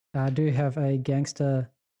I do have a gangster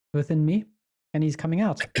within me, and he's coming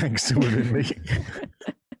out. Gangster within me.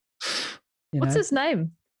 What's his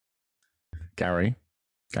name? Gary.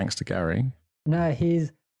 Gangster Gary. No,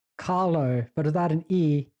 he's Carlo, but without an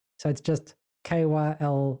E, so it's just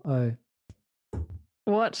Kylo.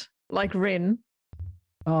 What? Like Ren?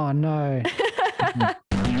 Oh no.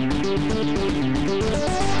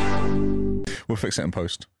 We'll fix it in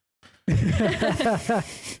post.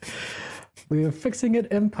 We are fixing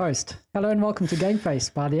it in post. Hello and welcome to Game Face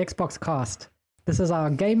by the Xbox Cast. This is our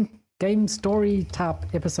game story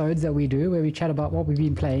type episodes that we do, where we chat about what we've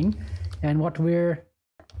been playing and what we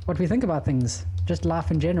think about things, just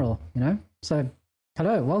life in general, you know. So,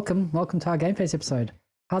 hello, welcome to our Game Face episode.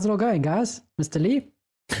 How's it all going, guys? Mr. Lee?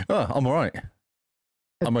 Oh, I'm all right.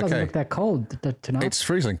 I'm okay. It doesn't look that cold tonight. It's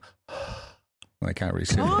freezing. I can't really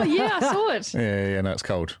see it. Oh, yeah, I saw it. Yeah, no, it's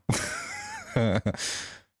cold.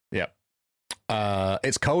 Yeah.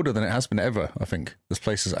 It's colder than it has been ever, I think. This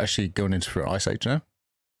place is actually going into an ice age now.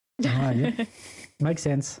 Oh, yeah. Makes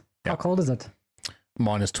sense. Yeah. How cold is it?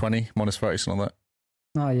 -20, -30, something like that.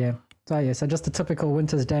 Oh, yeah. So just a typical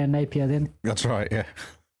winter's day in Napier then. That's right, yeah.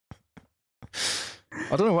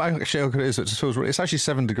 I don't know what actually how cold it is. It just feels. It's actually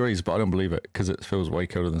 7 degrees, but I don't believe it because it feels way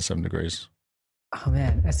colder than 7 degrees. Oh,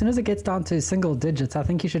 man. As soon as it gets down to single digits, I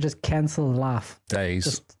think you should just cancel life.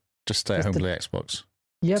 Days. Just stay at home, play Xbox.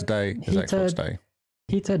 Yep. Today is Xbox Day.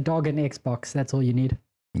 Heater, dog, and Xbox. That's all you need.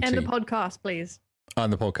 And the podcast, please.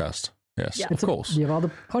 And the podcast. Yes, Yeah. of course. Yeah, well,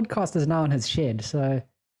 the podcast is now in his shed, so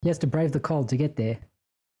he has to brave the cold to get there.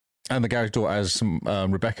 And the garage door, as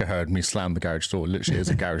Rebecca heard me slam the garage door, literally is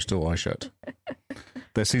a garage door I shut.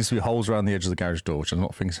 There seems to be holes around the edge of the garage door, which I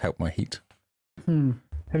don't think help my heat.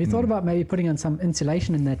 Have you thought about maybe putting on some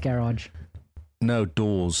insulation in that garage? No,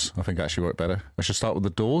 doors. I think actually work better. I should start with the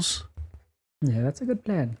doors. Yeah, that's a good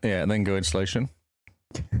plan. Yeah, and then go insulation.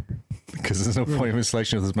 Because there's no point of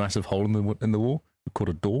insulation if there's a massive hole in the wall called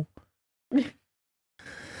a door.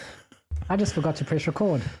 I just forgot to press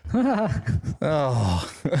record.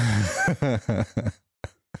 Oh.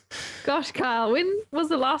 Gosh, Kyle, when was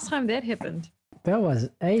the last time that happened? That was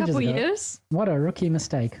ages Couple ago. years? What a rookie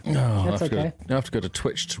mistake. Oh, That's okay. I have to go to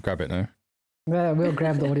Twitch to grab it now. We'll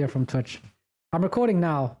grab the audio from Twitch. I'm recording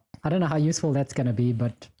now. I don't know how useful that's going to be,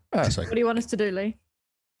 but... That's What okay. do you want us to do, Lee?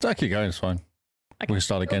 I'll keep going, it's fine. Okay. We can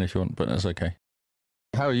start again if you want, but that's okay.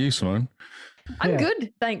 How are you, Simone? I'm Yeah.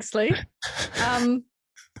 good, thanks, Lee.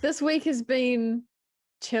 This week has been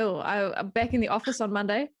chill. I'm back in the office on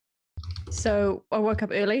Monday, so I woke up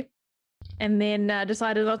early and then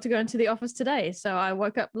decided not to go into the office today, so I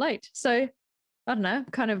woke up late. So, I don't know,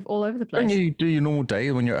 kind of all over the place. Don't you do your normal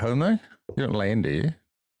day when you're at home, though? You don't lay in, do you?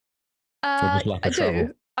 just lack I of travel?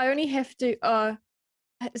 do. I only have to,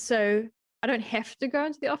 so I don't have to go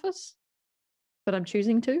into the office, but I'm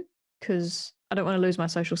choosing to because I don't want to lose my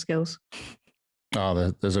social skills.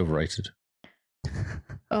 Oh, there's overrated.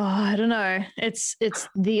 Oh, I don't know. It's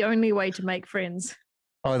the only way to make friends.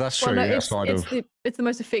 Oh, that's Well, true. no, Yeah, it's the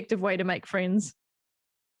most effective way to make friends.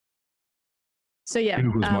 So yeah,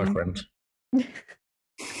 Google's my friend.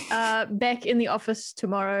 back in the office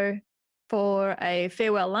tomorrow for a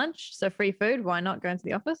farewell lunch. So free food. Why not go into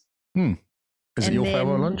the office? Is it And your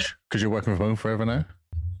farewell then- lunch? Because you're working from home forever now?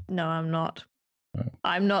 No, I'm not. Oh.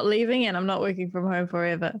 I'm not leaving, and I'm not working from home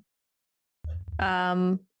forever.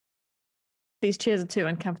 These chairs are too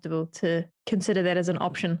uncomfortable to consider that as an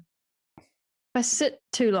option. If I sit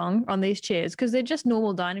too long on these chairs, because they're just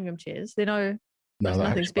normal dining room chairs, there's No, nothing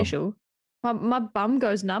actually- special. My bum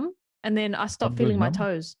goes numb, and then I stop Bum feeling goes my numb?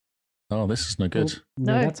 toes. Oh, this is no good.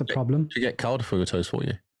 Well, No. that's a problem. Should get Carl to fill your toes for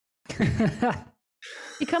you.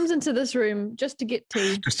 He comes into this room just to get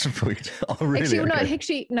tea. Just to fill your Oh, really?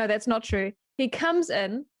 Actually, Okay. no, that's not true. He comes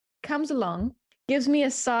along, gives me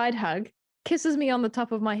a side hug, kisses me on the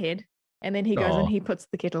top of my head, and then he goes Aw. and he puts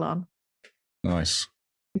the kettle on. Nice.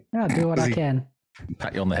 I'll do what Does I he- can.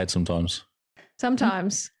 Pat you on the head sometimes.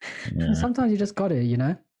 Sometimes. Yeah. Sometimes you just got to, you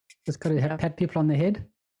know? Just got to Yeah. pat people on the head.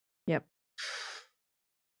 Yep.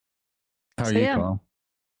 How are So, you, yeah. Carl?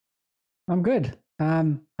 I'm good.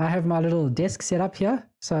 I have my little desk set up here.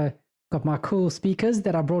 So got my cool speakers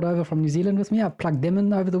that I brought over from New Zealand with me. I've plugged them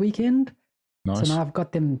in over the weekend. Nice. So now I've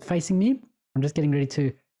got them facing me. I'm just getting ready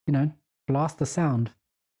to, blast the sound.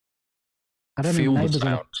 I don't Feel think the the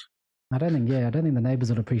neighbors sound. I don't think the neighbors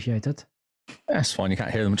would appreciate it. That's fine. You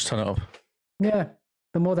can't hear them. Just turn it up. Yeah.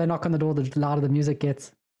 The more they knock on the door, the louder the music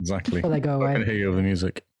gets. Exactly. Before they go I can away. hear you over the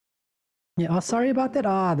music. Yeah. Oh, sorry about that.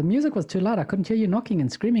 The music was too loud. I couldn't hear you knocking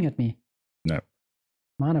and screaming at me. No.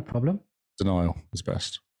 Minor problem. Denial is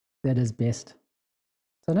best. That is best.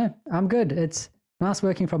 So no, I'm good. nice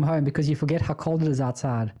working from home because you forget how cold it is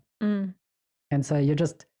outside. Mm. And so you're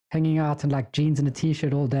just hanging out in like jeans and a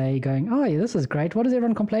t-shirt all day going, oh, yeah, this is great. What is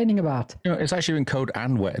everyone complaining about? You know, it's actually been cold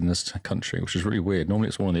and wet in this country, which is really weird. Normally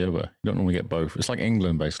it's one or the other. You don't normally get both. It's like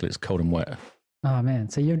England, basically. It's cold and wet. Oh, man.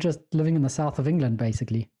 So you're just living in the south of England,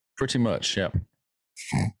 basically. Pretty much, yeah.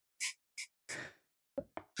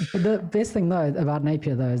 But the best thing, though, about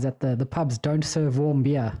Napier, though, is that the pubs don't serve warm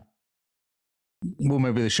beer. Well,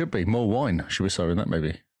 maybe they should be. More wine. Should we serve that,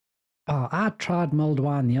 maybe? Oh, I tried mulled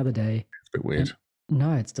wine the other day. It's a bit weird.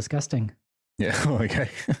 No, it's disgusting. Yeah, okay.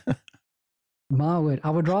 My word. I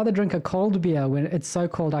would rather drink a cold beer when it's so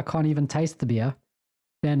cold I can't even taste the beer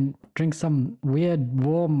than drink some weird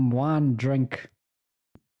warm wine drink.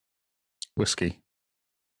 Whiskey.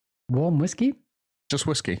 Warm whiskey? Just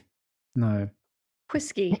whiskey. No,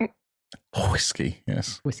 Whiskey. Whiskey,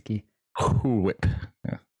 yes. whiskey. Ooh, whip.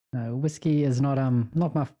 Yeah. No, whiskey is not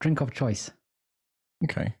my drink of choice.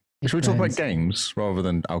 Okay. It Should we talk about burns. games rather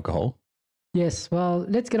than alcohol? Yes, well,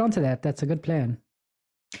 let's get on to that. That's a good plan.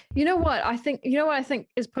 You know what I think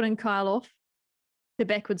is putting Kyle off? The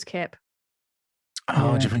backwards cap.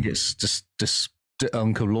 Oh, Yeah. do you think it's just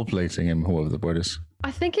uncollobulating him, whoever the word is?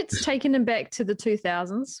 I think it's taken him back to the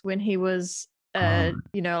 2000s when he was, like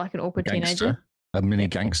an awkward teenager, A mini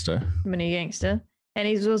gangster. mini gangster, and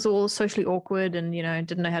he was all socially awkward and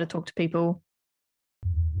didn't know how to talk to people.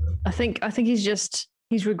 I think he's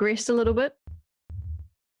regressed a little bit.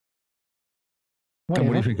 And what do you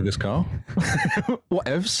Whatever. think of this car? What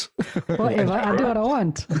evs? Whatever. I do what I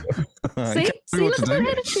want. See, look at that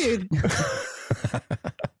attitude.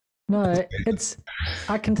 No,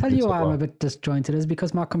 I can tell It's you a why I'm lot. a bit disjointed is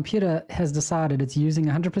because my computer has decided it's using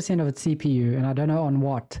 100% of its CPU and I don't know on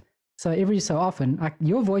what. So every so often,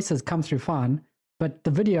 your voices come through fine, but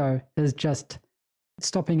the video is just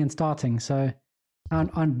stopping and starting. So I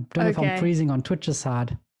don't know if I'm Okay. freezing on Twitch's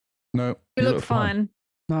side. No, You look fine.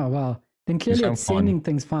 Oh, well, then clearly sound it's sending fine.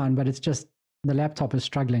 things fine, but it's just the laptop is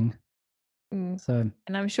struggling. Mm. So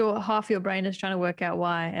And I'm sure half your brain is trying to work out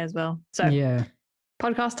why as well. So yeah,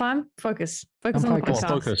 podcast time, focus I'm on the focused. podcast.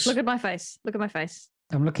 Focus. Look at my face.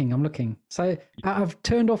 I'm looking. So I've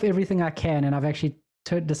turned off everything I can, and I've actually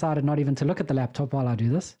decided not even to look at the laptop while I do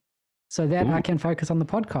this, so that I Ooh. can focus on the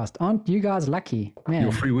podcast. Aren't you guys lucky? Man,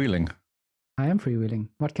 You're freewheeling. I am freewheeling.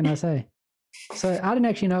 What can I say? So I don't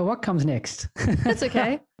actually know what comes next. That's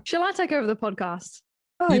okay. Shall I take over the podcast?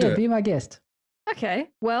 Oh You do yeah, it. be my guest. Okay.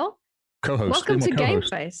 Well, Co-host. welcome Be to my Game co-host.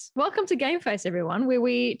 Face. Welcome to Game Face, everyone, where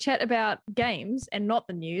we chat about games and not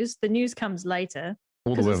the news. The news comes later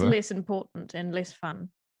All the because it's weather. less important and less fun.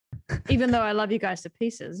 Even though I love you guys to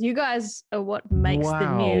pieces, you guys are what makes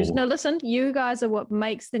the news. Wow. No, listen, you guys are what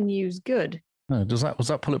makes the news good. No, was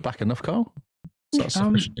that pull it back enough, Carl? Is that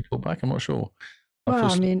sufficient to pull back? I'm not sure. Well,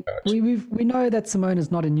 feel I mean, embarrassed. we know that Simone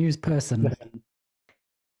is not a news person.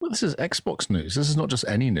 Well, this is Xbox news. This is not just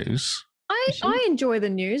any news. I enjoy the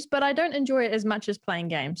news, but I don't enjoy it as much as playing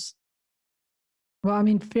games. Well, I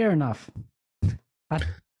mean, fair enough.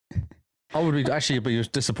 I would be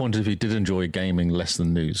disappointed if you did enjoy gaming less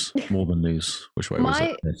than news, more than news. Which way was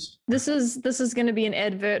it? Yes. This is going to be an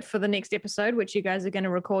advert for the next episode, which you guys are going to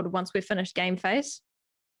record once we've finished Game Face.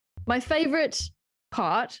 My favorite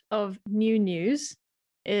part of new news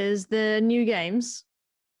is the new games.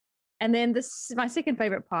 And then my second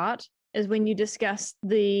favorite part is when you discuss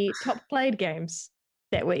the top played games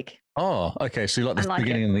that week. Oh, okay. So you like I the like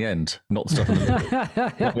beginning and the end, not the stuff in the middle,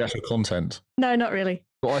 not the actual content. No, not really.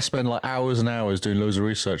 What I spend like hours and hours doing loads of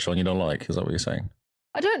research on, you don't like? Is that what you're saying?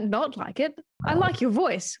 I don't not like it. I like your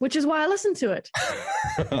voice, which is why I listen to it.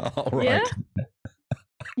 All right. Yeah?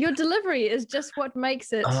 Your delivery is just what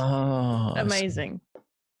makes it Ah, I see. amazing.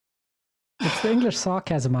 It's the English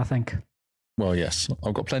sarcasm, I think. Well, yes,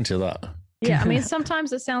 I've got plenty of that. Yeah, I mean,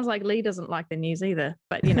 sometimes it sounds like Lee doesn't like the news either,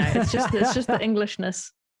 but it's just the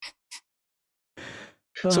Englishness.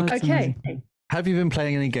 Oh, So- it's Okay. amazing. Have you been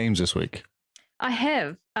playing any games this week? I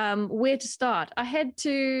have. Where to start? I had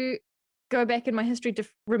to go back in my history to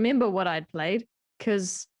remember what I'd played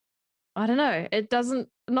because I don't know.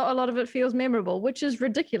 Not a lot of it feels memorable, which is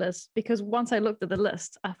ridiculous because once I looked at the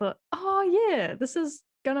list, I thought, oh yeah, this is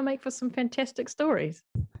going to make for some fantastic stories.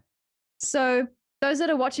 So those that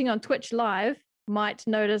are watching on Twitch live might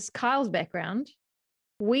notice Kyle's background.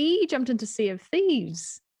 We jumped into Sea of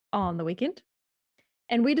Thieves on the weekend.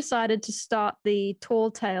 And we decided to start the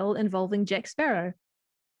tall tale involving Jack Sparrow.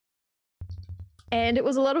 And it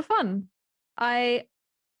was a lot of fun.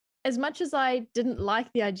 As much as I didn't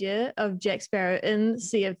like the idea of Jack Sparrow in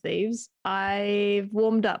Sea of Thieves, I've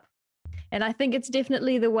warmed up. And I think it's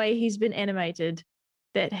definitely the way he's been animated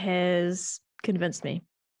that has convinced me.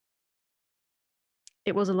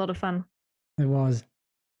 it was a lot of fun. It was.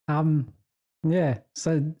 Yeah.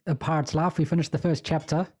 So A Pirate's Life, we finished the first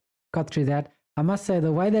chapter, got through that. I must say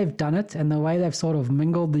the way they've done it and the way they've sort of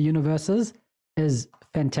mingled the universes is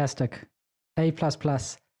fantastic. A++.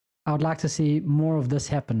 I would like to see more of this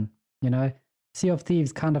happen. Sea of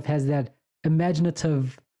Thieves kind of has that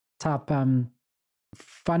imaginative type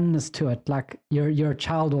funness to it, like you're a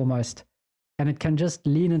child almost, and it can just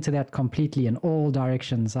lean into that completely in all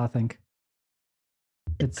directions. I think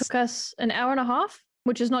it took us an hour and a half,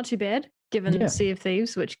 which is not too bad given Sea of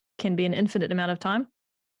Thieves, which can be an infinite amount of time.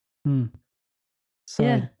 So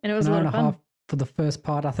yeah, and it was an a hour lot of and a fun. half for the first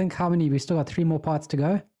part. I think how many? We still got 3 more parts to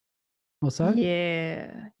go, or so.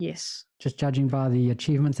 Yes. Just judging by the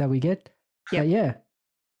achievements that we get. Yep. Yeah.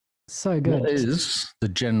 So good. What is the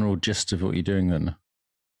general gist of what you're doing then?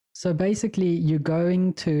 So basically, you're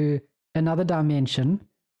going to another dimension,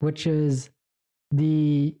 which is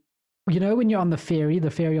when you're on the ferry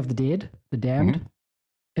of the dead, the damned,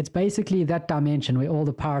 it's basically that dimension where all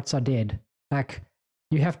the pirates are dead. Like,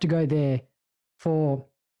 you have to go there for,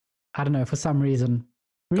 I don't know, for some reason.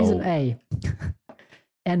 Reason A.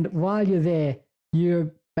 And while you're there,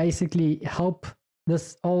 you basically help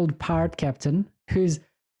this old pirate captain who's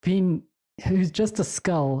just a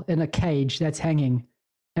skull in a cage that's hanging.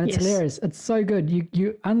 And it's hilarious. It's so good.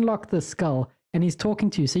 You unlock the skull and he's talking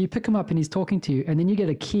to you. So you pick him up and he's talking to you, and then you get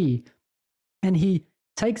a key, and he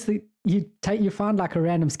takes you find like a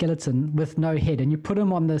random skeleton with no head, and you put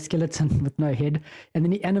him on the skeleton with no head, and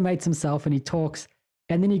then he animates himself and he talks,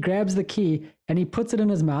 and then he grabs the key and he puts it in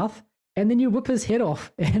his mouth, and then you whip his head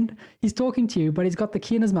off, and he's talking to you, but he's got the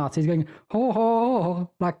key in his mouth. So he's going ho ho ho,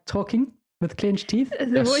 like talking with clenched teeth.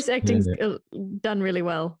 The voice acting's done really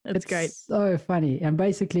well. It's great. So funny. And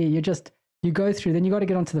basically you go through, then you got to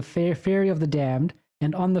get onto the ferry of the damned,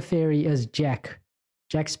 and on the ferry is Jack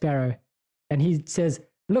Sparrow. And he says,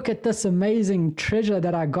 look at this amazing treasure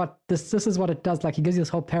that I got. This is what it does. Like, he gives you this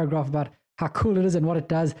whole paragraph about how cool it is and what it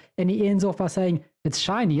does. And he ends off by saying, it's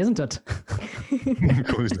shiny, isn't it? Of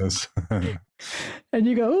course it does. And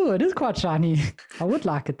you go, oh, it is quite shiny. I would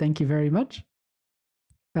like it. Thank you very much.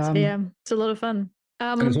 Yeah, it's a lot of fun.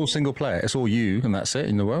 And it's all single player. It's all you, and that's it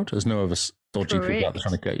in the world. There's no other dodgy people out there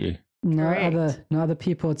trying to get you. No other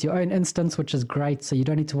people. It's your own instance, which is great. So you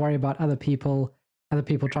don't need to worry about other people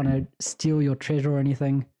trying to steal your treasure or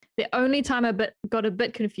anything. The only time I got a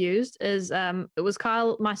bit confused is it was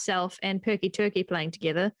Kyle, myself, and Perky Turkey playing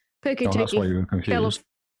together. Perky Turkey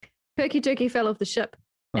fell off the ship,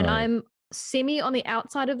 and I'm semi on the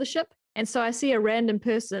outside of the ship. And so I see a random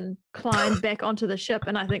person climb back onto the ship,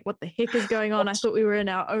 and I think, what the heck is going on? I thought we were in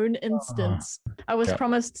our own instance. I was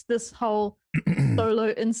promised this whole solo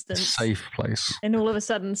instance. Safe place. And all of a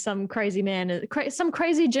sudden, some crazy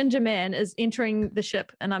ginger man is entering the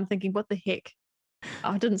ship, and I'm thinking, what the heck?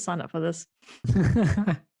 I didn't sign up for this.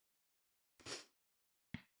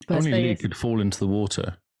 Only Lee could fall into the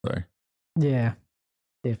water, though. Yeah,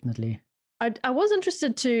 definitely. I was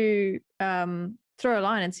interested to throw a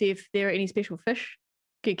line and see if there are any special fish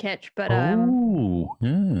you could catch, but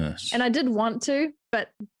yes. And I did want to, but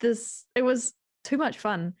it was too much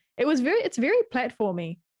fun. It's very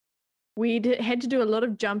platformy. We had to do a lot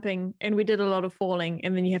of jumping, and we did a lot of falling,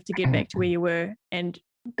 and then you have to get back to where you were and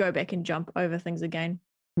go back and jump over things again.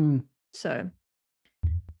 So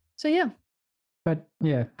yeah. But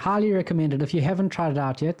yeah, highly recommended. If you haven't tried it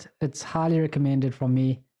out yet, it's highly recommended from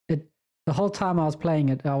me. The whole time I was playing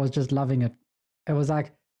it, I was just loving it. It was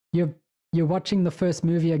like you're watching the first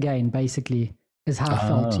movie again, basically, is how I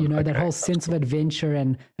felt. That whole sense of adventure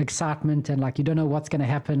and excitement, and like you don't know what's going to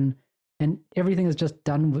happen, and everything is just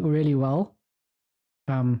done really well.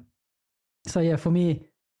 So yeah, for me,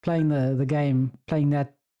 playing the game, playing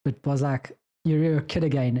that, it was like you're a kid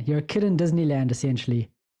again. You're a kid in Disneyland, essentially.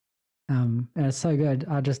 And it's so good.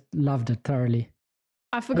 I just loved it thoroughly.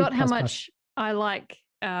 I forgot how much I like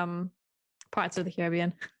Pirates of the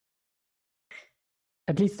Caribbean.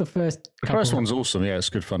 At least the first. The first one's awesome. Yeah, it's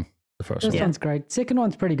good fun. The first one's great. Second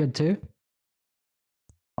one's pretty good too.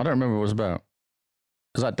 I don't remember what it was about.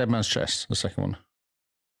 Is that Dead Man's Chest, the second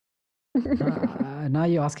one? Now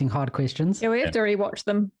you're asking hard questions. Yeah, we have to rewatch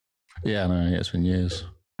them. Yeah, no, it's been years.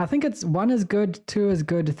 I think it's 1 is good, 2 is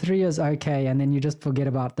good, 3 is okay, and then you just forget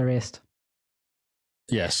about the rest.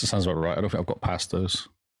 Yes, that sounds about right. I don't think I've got past those.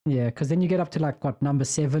 Yeah, because then you get up to number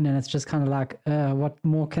 7, and it's just kind of like, what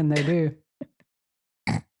more can they do?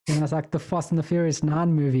 It's like the Fast and the Furious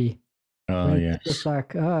 9 movie. Oh, yes. It's just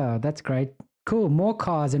like, oh, that's great. Cool, more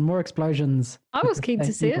cars and more explosions. I was keen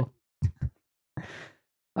to see it.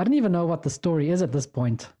 I don't even know what the story is at this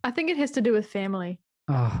point. I think it has to do with family.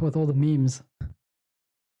 Oh, with all the memes.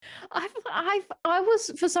 I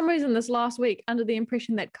was for some reason this last week under the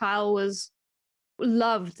impression that Kyle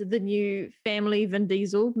loved the new family Vin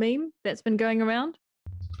Diesel meme that's been going around.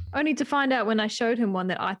 Only to find out when I showed him one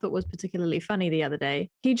that I thought was particularly funny the other day,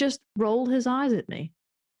 he just rolled his eyes at me.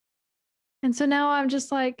 And so now I'm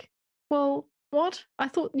just like, well, what? I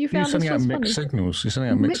thought you found this was mixed funny. signals. You're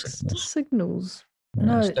sending out mixed signals. Yeah,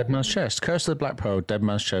 No. it's Dead Man's Chest. Curse of the Black Pearl, Dead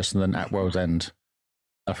Man's Chest, and then At World's End.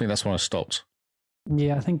 I think that's when I stopped.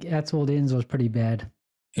 Yeah, I think At World's End was pretty bad.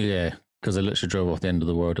 Yeah, because they literally drove off the end of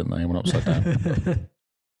the world, didn't they? Went upside down.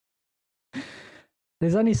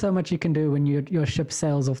 There's only so much you can do when your ship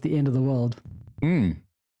sails off the end of the world.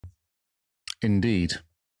 Indeed.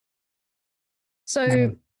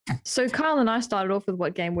 So Kyle and I started off with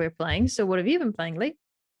what game we're playing. So what have you been playing, Lee?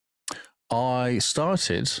 I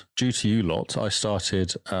started, due to you lot, I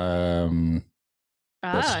started You're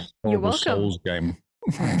welcome. Souls game.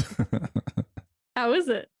 How is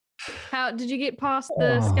it? How did you get past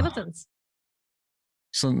the skeletons?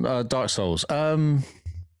 Some Dark Souls.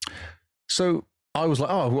 So I was like,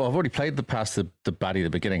 oh, well, I've already played the baddie at the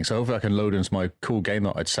beginning, so hopefully I can load into my cool game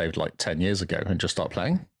that I'd saved like 10 years ago and just start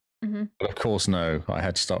playing. Mm-hmm. But of course, no, I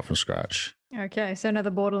had to start from scratch. Okay, so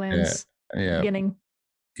another Borderlands beginning.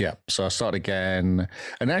 Yeah, so I start again,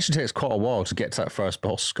 and it actually takes quite a while to get to that first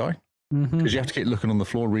boss guy, because you have to keep looking on the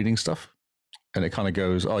floor reading stuff, and it kind of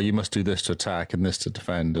goes, oh, you must do this to attack and this to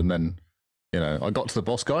defend, and then, I got to the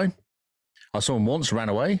boss guy, I saw him once, ran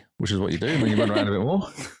away, which is what you do when you run around a bit more.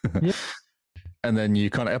 Yep. And then you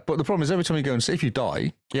kind of, but the problem is every time you go and see, if you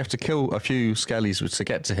die, you have to kill a few skellies to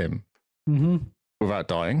get to him without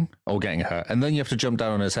dying or getting hurt. And then you have to jump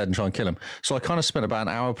down on his head and try and kill him. So I kind of spent about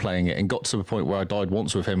an hour playing it and got to the point where I died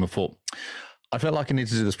once with him and thought, I felt like I need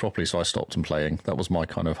to do this properly. So I stopped and playing. That was my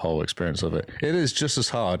kind of whole experience of it. It is just as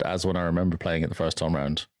hard as when I remember playing it the first time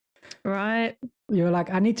round. Right. You're like,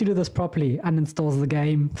 I need to do this properly. Uninstalls the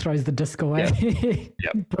game, throws the disc away,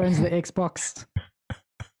 burns the Xbox.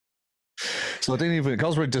 So I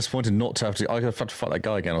was really disappointed not to have to. I had to fight that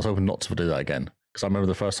guy again. I was hoping not to do that again because I remember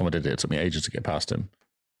the first time I did it, it took me ages to get past him.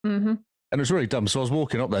 Mm-hmm. And it was really dumb. So I was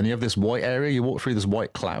walking up there, and you have this white area. You walk through this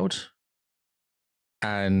white cloud,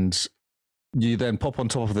 and you then pop on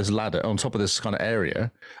top of this ladder, on top of this kind of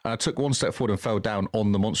area. And I took one step forward and fell down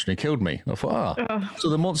on the monster, and he killed me. I thought, so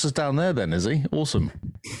the monster's down there then, is he? Awesome.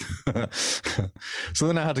 So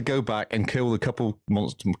then I had to go back and kill the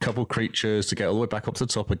couple creatures to get all the way back up to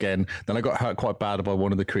the top again. Then I got hurt quite bad by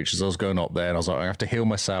one of the creatures I was going up there, and I was like, I have to heal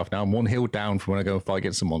myself. Now I'm one heal down from when I go and fight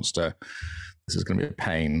against a monster. This is going to be a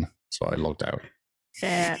pain. So I logged out.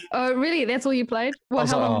 Yeah. Oh, really? That's all you played? Well,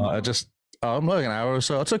 how long? I'm like an hour or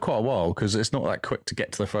so. It took quite a while because it's not that quick to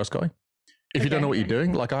get to the first guy. If you don't know what you're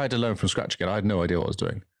doing, like I had to learn from scratch again. I had no idea what I was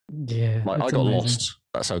doing. Yeah. Like, I got lost.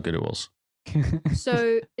 That's how good it was.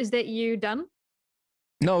 So is that you done?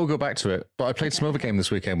 No, we'll go back to it. But I played some other game this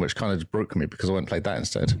weekend, which kind of just broke me because I went and played that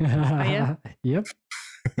instead. Oh, yeah? Yep.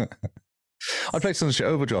 I played some shit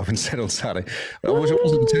Overdrive instead on Saturday, which I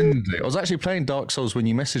wasn't intending to do. I was actually playing Dark Souls when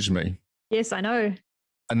you messaged me. Yes, I know.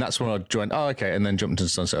 And that's when I joined. Oh, okay. And then jumped into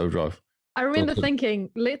Sunset Overdrive. I remember thinking,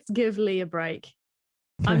 let's give Lee a break.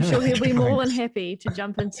 I'm sure he'll be more than happy to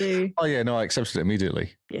jump into. Oh, yeah. No, I accepted it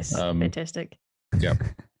immediately. Yes. Fantastic. Yeah.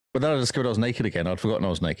 But then I discovered I was naked again. I'd forgotten I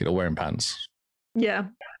was naked or wearing pants. Yeah.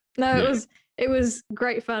 No, it was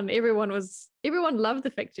great fun. Everyone loved the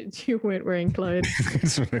fact that you weren't wearing clothes.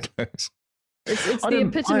 It's the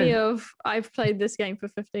epitome of I've played this game for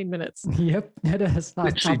 15 minutes. Yep, it is.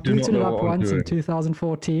 I booted it up once in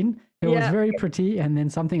 2014. It was very pretty, and then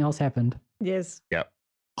something else happened. Yes. Yeah.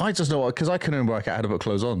 I just know because I couldn't work out how to put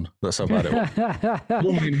clothes on. That's how bad it was.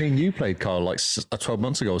 What do you mean you played, Carl, like 12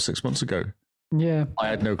 months ago or 6 months ago? Yeah. I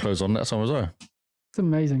had no clothes on that time as well. It's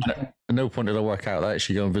amazing. At no point did I work out that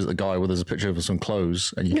actually go and visit the guy where there's a picture of some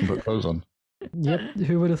clothes and you can put clothes on. Yep.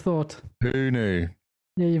 Who would have thought? Who knew?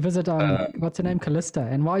 Yeah, you visit, what's her name, Callista,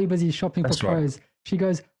 and while you're busy shopping for clothes, she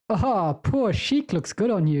goes, "Aha, poor chic looks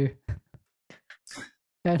good on you."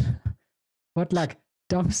 And what, like,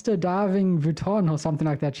 dumpster diving Vuitton or something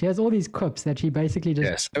like that. She has all these quips that she basically just...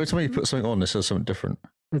 Yes, every time you put something on, it says something different.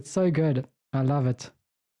 It's so good. I love it.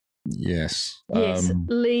 Yes. Yes,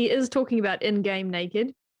 Lee is talking about in-game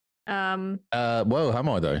naked. Well, am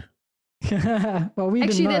I though? Well, we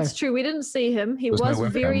actually, that's true. We didn't see him. He was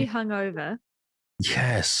very hungover.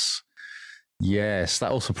 Yes. Yes.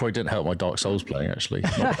 That also probably didn't help my Dark Souls playing, actually.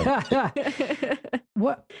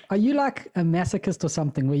 What? Are you like a masochist or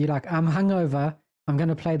something where you're like, I'm hungover, I'm going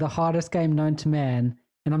to play the hardest game known to man,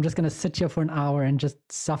 and I'm just going to sit here for an hour and just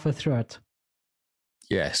suffer through it?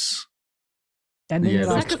 Yes. And then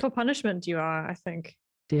sucker for punishment you are, I think.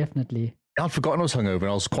 Definitely. I'd forgotten I was hungover, and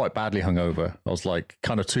I was quite badly hungover. I was like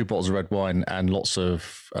kind of 2 bottles of red wine and lots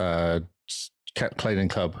of Clayton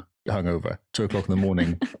Club hungover. 2:00 in the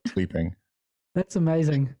morning, sleeping. That's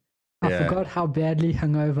amazing. I forgot how badly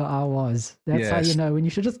hungover I was. That's how you know when you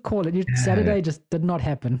should just call it. Saturday just did not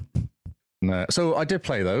happen. No. So I did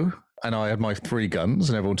play though, and I had my 3 guns,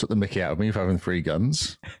 and everyone took the mickey out of me for having 3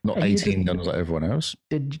 guns, not And 18 guns like everyone else.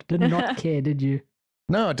 Did not care, did you?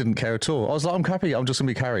 No, I didn't care at all. I was like, I'm happy. I'm just going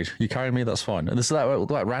to be carried. You carry me, that's fine. And this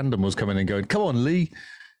that random was coming and going, come on, Lee,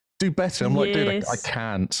 do better. I'm like, dude, I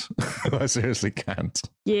can't. I seriously can't.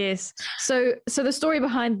 Yes. So the story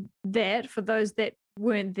behind that, for those that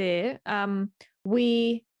weren't there,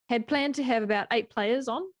 we had planned to have about 8 players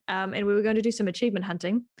on, and we were going to do some achievement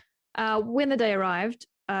hunting. When the day arrived,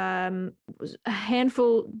 a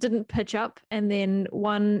handful didn't pitch up, and then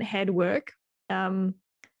one had work.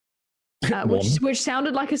 Which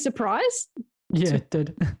sounded like a surprise. Yeah, it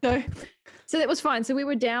did. So that was fine. So we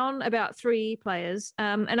were down about 3 players,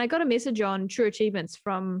 and I got a message on True Achievements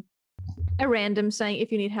from a random saying,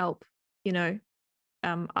 if you need help,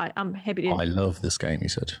 I'm happy to. I love this game, he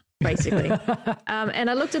said. Basically. And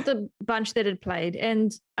I looked at the bunch that had played,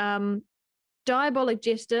 and Diabolic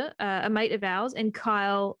Jester, a mate of ours, and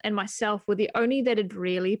Kyle and myself were the only that had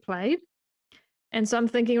really played. And so I'm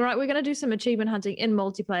thinking, right, we're going to do some achievement hunting in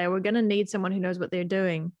multiplayer. We're going to need someone who knows what they're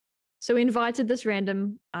doing. So we invited this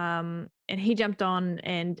random, and he jumped on.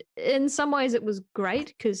 And in some ways it was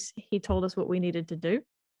great because he told us what we needed to do.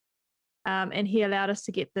 And he allowed us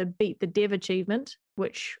to get the Beat the Dev achievement,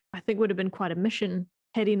 which I think would have been quite a mission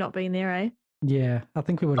had he not been there, eh? Yeah, I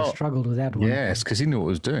think we would have struggled with that one. Yes, because he knew what he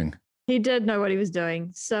was doing. He did know what he was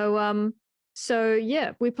doing. So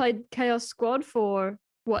yeah, we played Chaos Squad for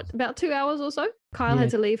about 2 hours or so. Kyle had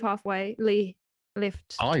to leave halfway. Lee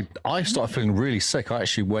left. I started feeling really sick. I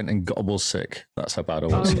actually went and was sick. That's how bad I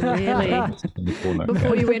was. Oh, really?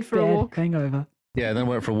 Before you went for a walk? Hangover. Yeah, then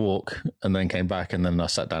went for a walk and then came back, and then I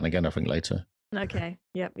sat down again, I think, later. Okay.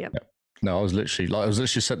 Yep. No, I was literally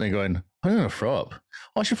sitting there going, I'm going to throw up.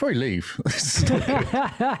 I should probably leave.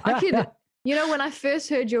 I could, when I first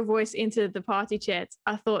heard your voice enter the party chat,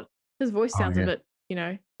 I thought his voice sounds a bit,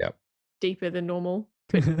 deeper than normal,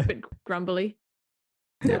 a bit grumbly.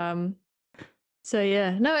 Yep. So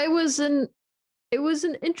yeah, no, it was an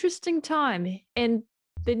interesting time, and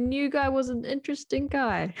the new guy was an interesting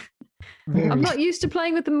guy. I'm not used to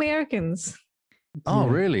playing with Americans. Oh,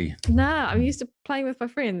 really? Nah, I'm used to playing with my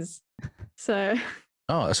friends. So.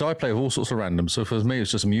 Oh, so I play with all sorts of random. So for me,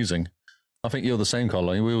 it's just amusing. I think you're the same, Carl.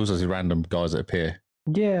 We always have these random guys that appear.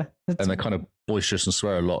 Yeah. And they're kind of boisterous and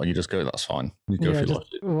swear a lot, and you just go, that's fine. You go if you like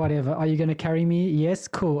it. Whatever. Are you going to carry me? Yes,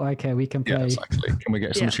 cool. Okay, we can play. Yeah, exactly. Can we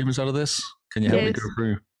get some achievements out of this? Can you help me go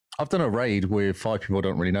through? I've done a raid with 5 people I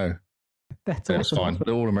don't really know. That's awesome. It's fine.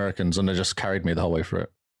 They're all Americans, and they just carried me the whole way through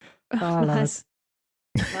it. Oh, nice.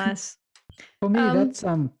 Nice. For me, that's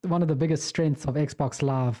one of the biggest strengths of Xbox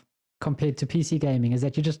Live compared to PC gaming, is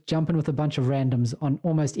that you just jump in with a bunch of randoms on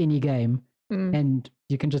almost any game, and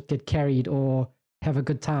you can just get carried or have a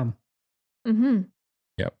good time. Mm-hmm.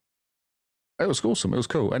 Yep. It was awesome. It was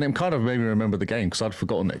cool. And it kind of made me remember the game because I'd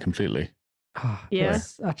forgotten it completely. Oh, yeah.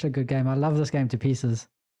 It's such a good game. I love this game to pieces.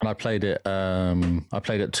 And I played it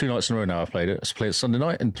 2 nights in a row now. I played it Sunday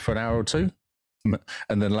night for an hour or 2.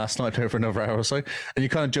 And then last night I played it for another hour or so. And you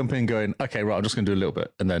kind of jump in going, okay, right, I'm just going to do a little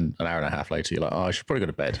bit. And then an hour and a half later, you're like, oh, I should probably go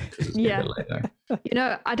to bed. Yeah.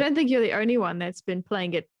 I don't think you're the only one that's been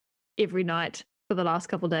playing it every night for the last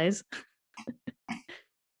couple of days.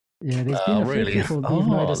 Yeah, there's been a few people that you've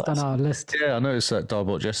noticed on our list. Yeah, I noticed that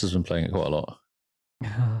Diabolic Jess has been playing it quite a lot.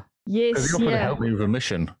 Yes, because he offered to help me with a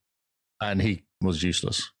mission, and he was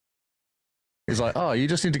useless. He's like, "Oh, you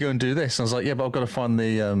just need to go and do this." And I was like, "Yeah, but I've got to find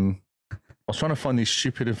the." I was trying to find these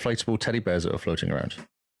stupid inflatable teddy bears that are floating around.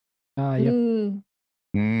 Yep.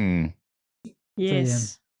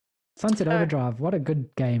 Yes. So, Sunset Overdrive. What a good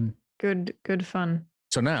game. Good fun.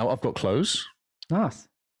 So now I've got clothes. Nice.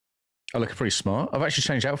 I look pretty smart. I've actually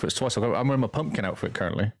changed outfits twice. I'm wearing my pumpkin outfit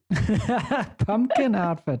currently. Pumpkin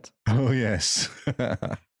outfit. Oh, yes.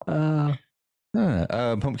 Pumpkin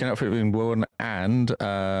outfit being worn, and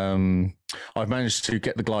I've managed to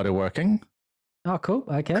get the glider working. Oh, cool.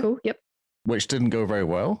 Okay. Cool. Yep. Which didn't go very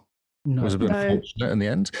well. No. It was a bit unfortunate in the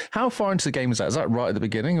end. How far into the game is that? Is that right at the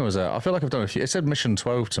beginning, or is that? I feel like I've done a few. It said mission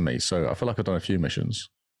 12 to me, so I feel like I've done a few missions.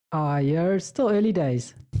 Yeah, it's still early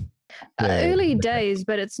days. Early days,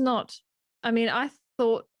 but it's not. I mean, I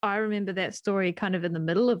thought I remember that story kind of in the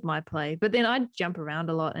middle of my play, but then I jump around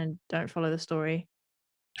a lot and don't follow the story.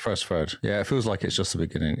 First third. Yeah, it feels like it's just the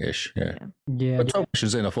beginning-ish. Yeah. Yeah. But 12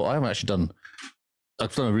 missions in, I thought I've done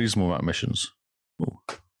a reasonable amount of missions. Ooh.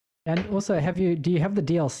 And also, do you have the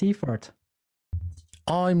DLC for it?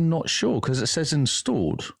 I'm not sure because it says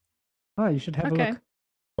installed. Oh, you should have a look.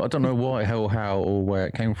 But I don't know why, how, or where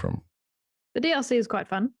it came from. The DLC is quite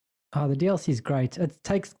fun. Oh, the DLC is great. It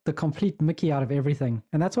takes the complete Mickey out of everything.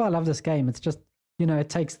 And that's why I love this game. It's just, it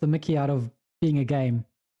takes the Mickey out of being a game.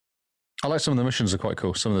 I like some of the missions are quite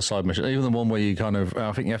cool. Some of the side missions, even the one where you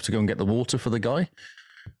I think you have to go and get the water for the guy.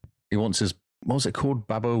 He wants his, what was it called?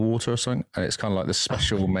 Babbo water or something? And it's kind of like this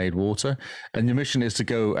special made water. And your mission is to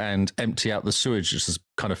go and empty out the sewage which has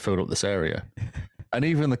kind of filled up this area. And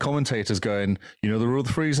even the commentators going, the rule of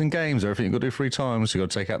the frees in games, everything you've got to do 3 times. You've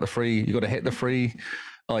got to take out the free, you've got to hit the free,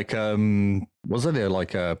 was it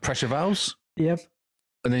there, pressure valves? Yep.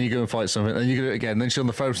 And then you go and fight something, and you do it again. And then she's on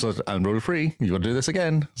the phone, and roll free. You got to do this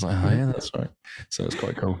again. It's like, oh yeah, that's right. So it's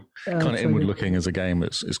quite cool. Kind of inward looking as a game.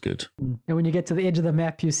 It's good. And when you get to the edge of the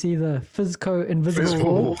map, you see the invisible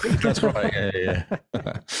wall. That's right. Yeah.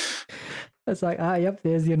 It's like, yep,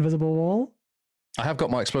 there's the invisible wall. I have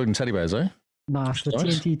got my exploding teddy bears, though. Nice, the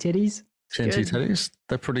TNT teddies. TNT teddies.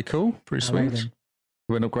 They're pretty cool. Pretty sweet.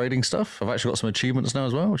 We're upgrading stuff. I've actually got some achievements now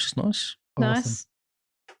as well, which is nice. Nice.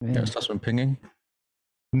 Awesome. Yeah, stuff's been pinging.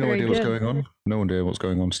 No idea what's going on. No idea what's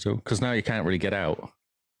going on still. Because now you can't really get out.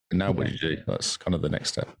 And now what do you do? That's kind of the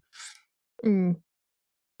next step. I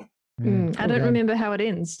don't remember how it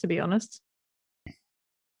ends, to be honest.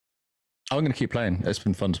 I'm going to keep playing. It's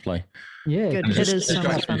been fun to play. Yeah. Good. It is so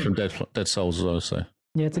much fun. From Dead Souls as well, so.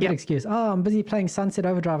 Yeah, it's a good excuse. Oh, I'm busy playing Sunset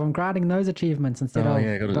Overdrive. I'm grinding those achievements instead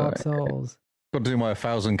of Dark Souls. Got to do my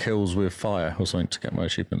 1,000 kills with fire or something to get my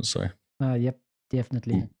achievements, so. Yep,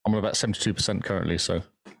 definitely. I'm at about 72% currently, so.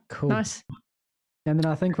 Cool. Nice. And then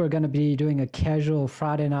I think we're going to be doing a casual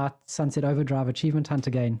Friday night Sunset Overdrive achievement hunt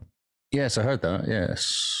again. Yes, I heard that.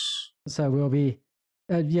 Yes. So we'll be,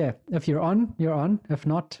 if you're on, you're on. If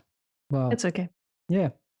not, well. It's okay. Yeah.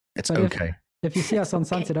 It's okay. If you see us on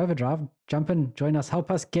Sunset Overdrive, jump in, join us,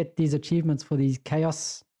 help us get these achievements for these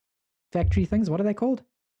Chaos Factory things. What are they called?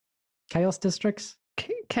 Chaos Districts?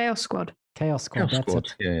 Chaos Squad. Chaos Squad, that's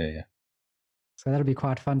it. Yeah. So that'll be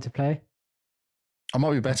quite fun to play. I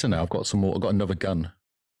might be better now. I've got some more. I've got another gun.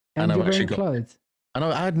 And you're wearing clothes. And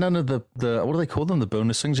I had none of the what do they call them? The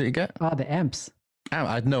bonus things that you get? The amps.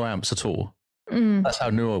 I had no amps at all. That's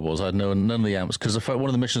how new I was. I had none of the amps because one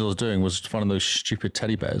of the missions I was doing was finding those stupid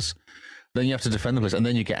teddy bears. Then you have to defend the place, and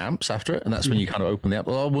then you get amps after it, and that's when you kind of open the app.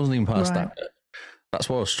 Well, I wasn't even past that bit. That's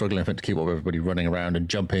why I was struggling, I think, to keep up with everybody running around and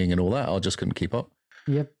jumping and all that. I just couldn't keep up.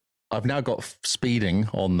 Yep. I've now got speeding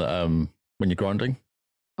on the when you're grinding.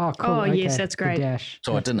 Oh, cool. Oh, yes, that's great. Dash.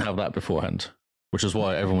 So I didn't have that beforehand, which is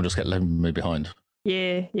why everyone would just get leaving me behind.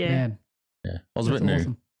 Yeah. Man, I was a bit new.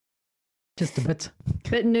 Awesome. Just a bit.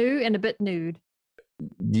 Bit new and a bit nude.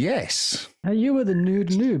 Yes. You were the Nood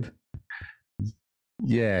Noob.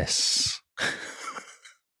 Yes.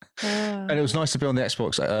 And it was nice to be on the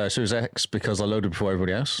Xbox Series X because I loaded before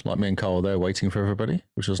everybody else. Like me and Carl were there waiting for everybody,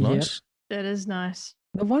 which was nice. Yep. That is nice.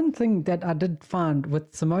 The one thing that I did find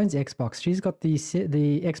with Simone's Xbox, she's got the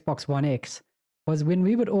Xbox One X, was when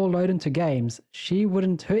we would all load into games, her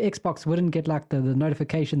Xbox wouldn't get like the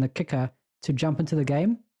notification, the kicker to jump into the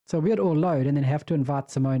game. So we'd all load and then have to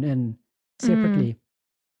invite Simone in separately,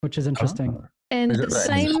 which is interesting. And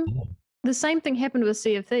the same thing happened with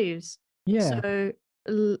Sea of Thieves. Yeah. So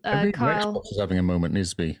every Kyle Xbox is having a moment. Needs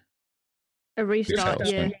to be a restart.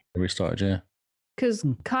 A restart, yeah. Because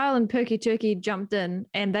Kyle and Perky Turkey jumped in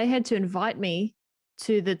and they had to invite me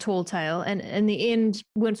to the Tall Tale. And in the end,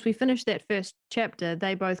 once we finished that first chapter,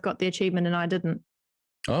 they both got the achievement and I didn't.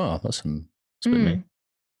 Oh, that's a bit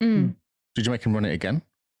mean. Did you make him run it again?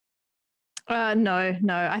 No.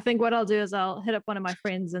 I think what I'll do is I'll hit up one of my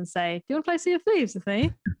friends and say, do you want to play Sea of Thieves with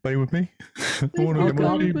me? Play with me? I want to get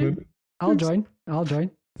my achievement. I'll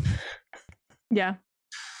join. Yeah.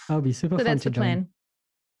 That'll be super fun that's to the join. plan.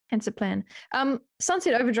 That's the plan.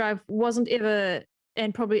 Sunset Overdrive wasn't ever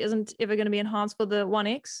and probably isn't ever going to be enhanced for the One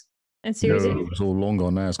X and Series X. It's all long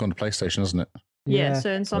gone now. It's gone to PlayStation, isn't it? Yeah, so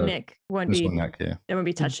Insomniac won't be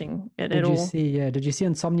touching it at all. Did you see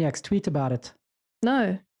Insomniac's tweet about it?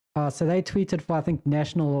 No. So they tweeted for, I think,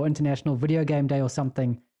 National or International Video Game Day or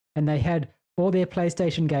something, and they had all their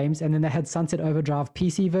PlayStation games, and then they had Sunset Overdrive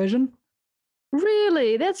PC version.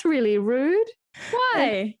 Really? That's really rude.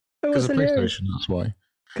 Why? Because of PlayStation, that's why.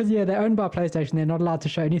 Because, they're owned by PlayStation. They're not allowed to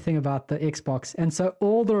show anything about the Xbox. And so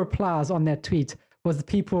all the replies on that tweet was the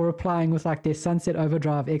people replying with like their Sunset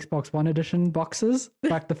Overdrive Xbox One Edition boxes,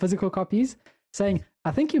 like the physical copies, saying,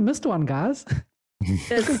 I think you missed one, guys.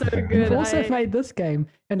 That's so good. We've also played this game.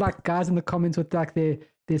 And like guys in the comments with like their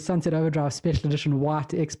Sunset Overdrive Special Edition white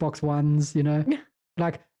Xbox Ones,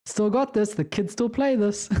 like still got this. The kids still play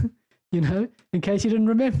this. In case you didn't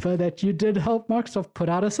remember that you did help Microsoft put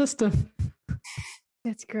out a system.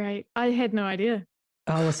 That's great. I had no idea.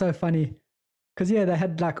 Oh, it was so funny. Because, yeah, they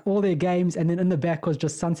had like all their games, and then in the back was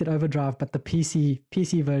just Sunset Overdrive, but the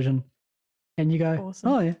PC version. And you go, Awesome.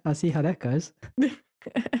 oh, yeah, I see how that goes.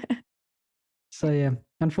 So, yeah,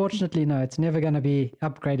 unfortunately, no, it's never going to be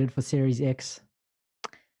upgraded for Series X.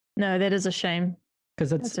 No, that is a shame. Because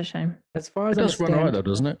That's a shame. as far as It I does run understand, right though,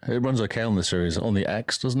 doesn't it? It runs okay on the series, on the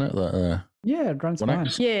X, doesn't it? yeah, it runs One fine.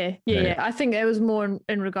 X? Yeah. I think it was more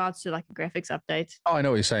in regards to like a graphics update. Oh, I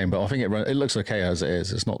know what you're saying, but I think it looks okay as it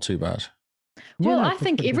is. It's not too bad. Yeah, Well, no, I it's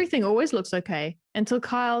think pretty good. everything always looks okay until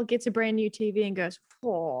Kyle gets a brand new TV and goes,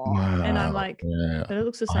 "Whoa," and I'm like, Yeah. but it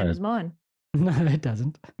looks the same as mine. No, it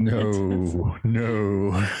doesn't.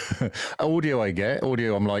 No. Audio, I get.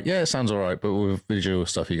 Audio, I'm like, yeah, it sounds all right. But with visual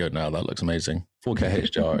stuff, you go, no, that looks amazing. 4K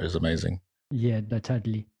HDR is amazing. Yeah, no,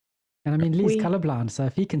 totally. And I mean, Lee's colorblind, so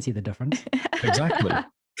if he can see the difference. Exactly.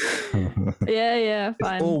 Yeah,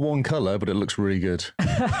 fine. It's all one color, but it looks really good.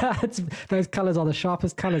 Those colors are the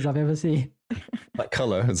sharpest colors I've ever seen. That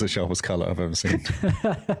color is the sharpest color I've ever seen.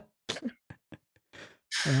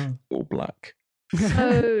 All black.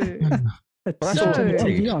 So, It's But that's so all, turn the So-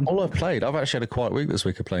 TV on. all I've played. I've actually had a quiet week this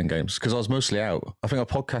week of playing games because I was mostly out. I think I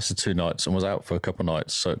podcasted 2 nights and was out for a couple of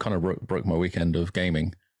nights. So it kind of broke my weekend of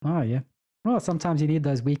gaming. Oh, yeah. Well, sometimes you need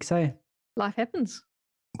those weeks, eh? life happens.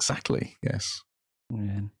 Exactly. Yes.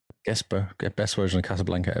 Yeah. Get best version of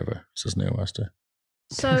Casablanca ever. Says Neil Master.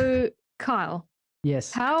 So, Kyle,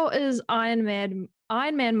 Yes. how is Iron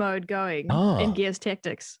Man mode going in Gears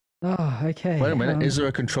Tactics? Oh, okay. Wait a minute. Is there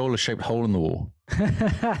a controller-shaped hole in the wall?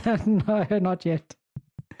 No, not yet.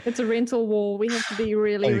 It's a rental wall. We have to be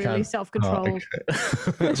really, you really can. self-controlled.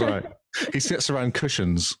 Okay. That's right. He sits around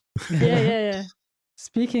cushions. Yeah.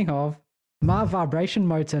 Speaking of, my vibration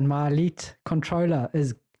motor in my Elite controller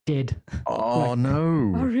is dead. Oh,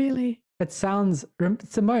 no. Oh, really? It sounds,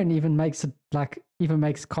 Simone even makes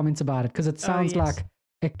comments about it because it sounds yes. like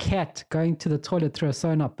a cat going to the toilet through a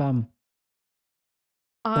sewn up bum.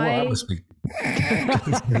 Oh, that must be that's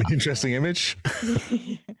a really interesting image.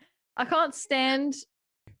 I can't stand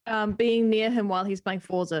being near him while he's playing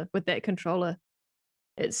Forza with that controller.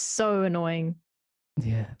 It's so annoying.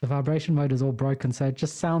 Yeah, the vibration mode is all broken, so it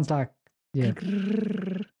just sounds like, yeah.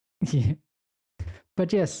 Yeah.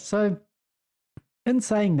 But yes, so in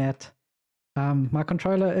saying that, my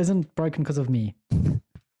controller isn't broken because of me.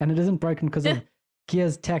 And it isn't broken because of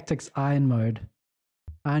Gears Tactics Iron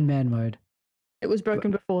Man mode. It was broken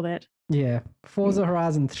before that. Yeah. Forza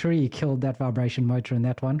Horizon 3 killed that vibration motor in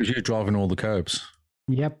that one. Because you're driving all the curbs.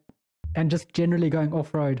 Yep. And just generally going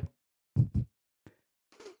off-road.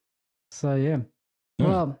 So, yeah.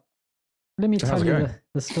 Well, let me tell you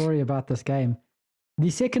the story about this game. The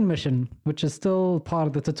second mission, which is still part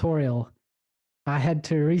of the tutorial, I had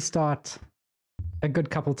to restart a good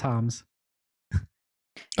couple times.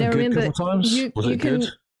 Now remember, Was it good?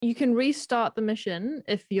 You can restart the mission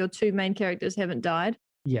if your 2 main characters haven't died.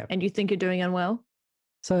 Yeah. And you think you're doing unwell.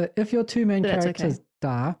 So if your 2 main That's characters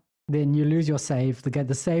die, then you lose your save.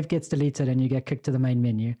 The save gets deleted and you get kicked to the main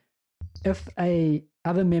menu. If a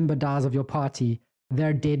other member dies of your party,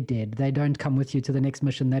 they're dead. They don't come with you to the next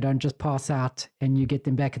mission. They don't just pass out and you get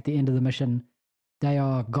them back at the end of the mission. They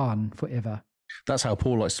are gone forever. That's how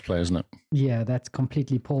Paul likes to play, isn't it? Yeah, that's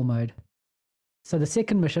completely Paul mode. So the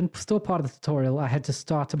second mission, still part of the tutorial, I had to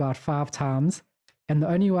start about 5 times. And the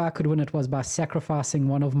only way I could win it was by sacrificing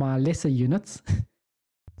one of my lesser units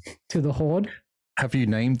to the Horde. Have you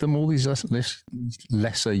named them all these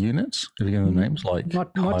lesser units? Have you given them names? Like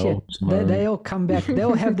Not Kyle, yet. They all come back. They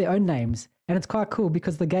all have their own names. And it's quite cool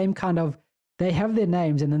because the game they have their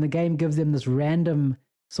names and then the game gives them this random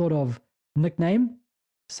sort of nickname.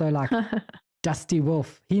 So like Dusty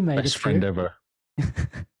Wolf, he made best it friend through. ever.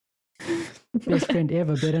 Best friend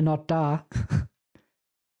ever, better not die.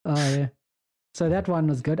 Oh, yeah. So that one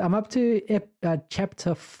was good. I'm up to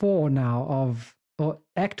chapter 4 now or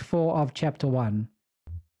act 4 of chapter 1.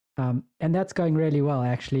 And that's going really well,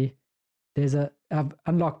 actually. I've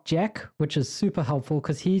unlocked Jack, which is super helpful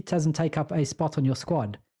because he doesn't take up a spot on your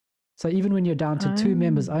squad. So even when you're down to 2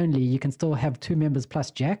 members only, you can still have 2 members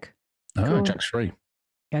plus Jack. Oh, Cool. Jack's free.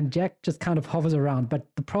 And Jack just kind of hovers around. But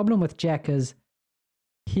the problem with Jack is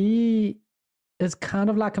he is kind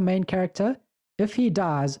of like a main character. If he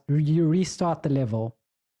dies, you restart the level.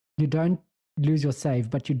 You don't lose your save,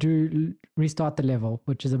 but you do restart the level,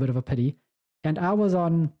 which is a bit of a pity. And I was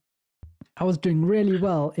doing really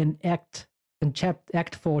well in Act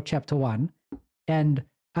 4, Chapter 1. And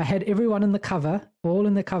I had everyone in the cover, all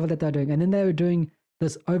in the cover that they're doing. And then they were doing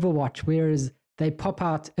this Overwatch, whereas they pop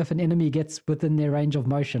out if an enemy gets within their range of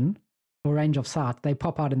motion or range of sight. They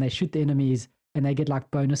pop out and they shoot the enemies, and they get like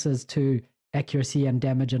bonuses to accuracy and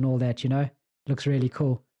damage and all that. Looks really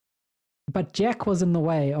cool. But Jack was in the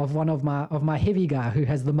way of one of my heavy guy who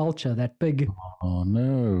has the mulcher, that big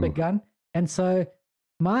big gun. And so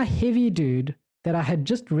my heavy dude that I had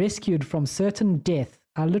just rescued from certain death,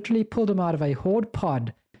 I literally pulled him out of a horde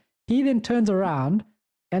pod. He then turns around,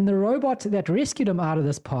 and the robot that rescued him out of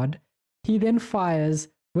this pod, he then fires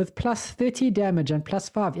with plus 30 damage and plus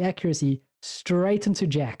 5 accuracy straight into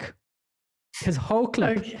Jack. His whole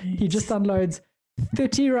clip, he just unloads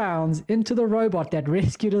 30 rounds into the robot that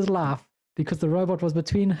rescued his life, because the robot was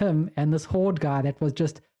between him and this horde guy that was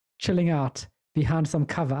just chilling out behind some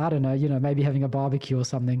cover. I don't know, maybe having a barbecue or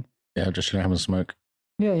something. Yeah, just having a smoke.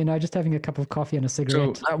 Yeah, just having a cup of coffee and a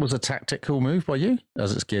cigarette. So that was a tactical move by you,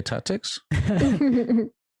 as it's gear tactics?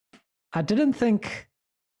 I didn't think...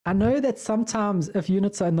 I know that sometimes if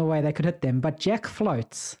units are in the way, they could hit them, but Jack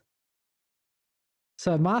floats.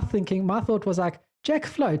 So my thought was like, Jack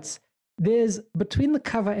floats. There's, between the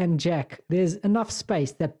cover and Jack, there's enough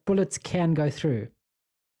space that bullets can go through,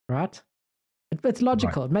 right? It's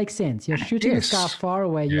logical. Right. It makes sense. You're shooting this guy far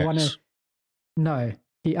away. You want to... No.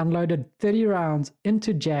 He unloaded 30 rounds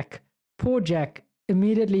into Jack. Poor Jack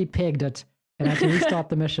immediately pegged it and had to restart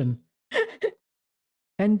the mission.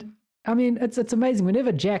 And I mean, it's amazing.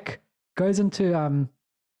 Whenever Jack goes into,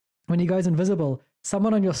 when he goes invisible,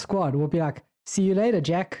 someone on your squad will be like, "See you later,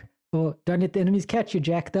 Jack," or "Don't let the enemies catch you,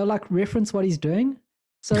 Jack." They'll like reference what he's doing.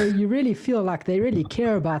 So you really feel like they really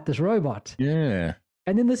care about this robot. Yeah.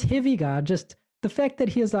 And then this heavy guy, just the fact that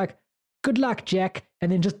he is like, "Good luck, Jack,"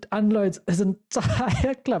 and then just unloads his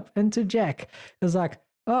entire clip into Jack is like,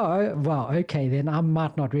 oh, well, okay, then I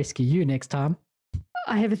might not rescue you next time.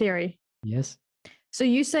 I have a theory. Yes. So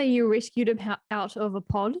you say you rescued him out of a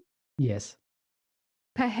pod? Yes.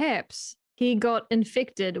 Perhaps he got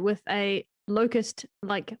infected with a locust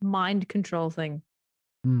like mind control thing.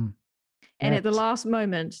 And at the last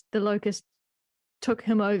moment, the locust took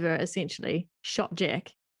him over, essentially, shot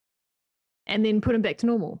Jack, and then put him back to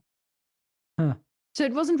normal. Huh. So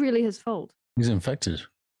it wasn't really his fault. He's infected.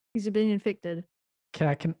 He's been infected.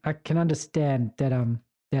 I can understand that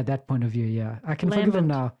that point of view, yeah. I can forgive him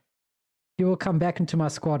now. He will come back into my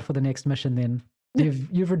squad for the next mission then.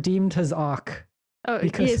 You've redeemed his arc. Oh,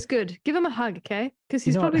 yes, good. Give him a hug, okay? Because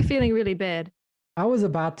he's probably feeling really bad. I was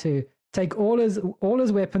about to take all his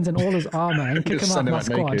weapons and all his armor and kick him out of my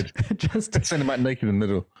squad. Just send him out naked in the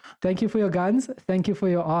middle. Thank you for your guns. Thank you for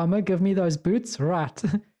your armor. Give me those boots. Right.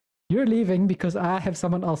 You're leaving because I have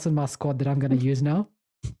someone else in my squad that I'm going to use now.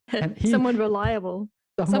 And someone reliable.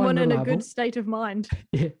 Someone in a good state of mind.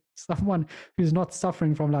 Yeah. Someone who's not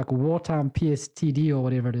suffering from like wartime PSTD or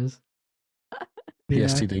whatever it is.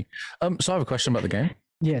 PSTD. So I have a question about the game.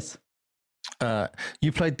 Yes.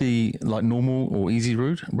 You played the like normal or easy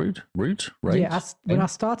route? Yeah, when I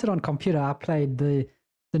started on computer, I played the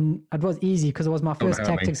it was easy because it was my first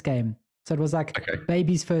tactics game. So it was like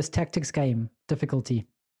baby's first tactics game difficulty.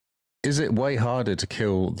 Is it way harder to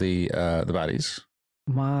kill the baddies?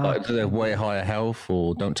 Do they have way higher health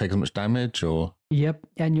or don't take as much damage or? Yep,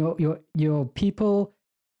 and your people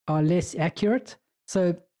are less accurate.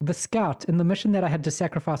 So the scout in the mission that I had to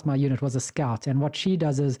sacrifice my unit was a scout, and what she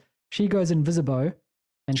does is she goes invisible,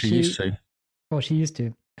 and she used to. Well, she used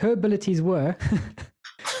to. Her abilities were,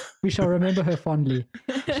 we shall remember her fondly.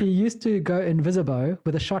 She used to go invisible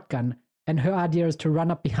with a shotgun, and her idea is to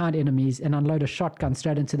run up behind enemies and unload a shotgun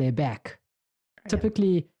straight into their back. Right.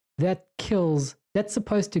 Typically, that's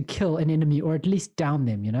supposed to kill an enemy or at least down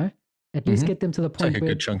them, At least get them to the point Take a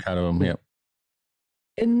good chunk out of them, yeah.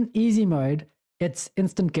 In easy mode, it's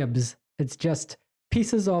instant gibs. It's just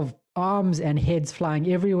pieces of arms and heads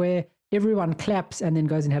flying everywhere. Everyone claps and then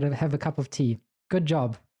goes and have a cup of tea. Good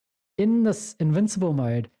job. In this invincible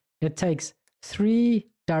mode, it takes 3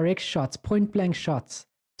 direct shots, point blank shots,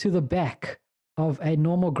 to the back of a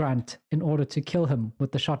normal grunt in order to kill him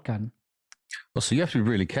with the shotgun. Well, so you have to be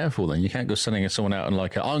really careful then. You can't go sending someone out and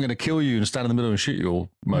like, I'm going to kill you and stand in the middle and shoot you all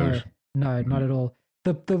mode. No, not at all.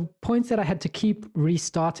 The points that I had to keep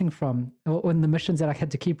restarting from, or in the missions that I had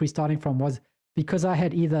to keep restarting from, was because I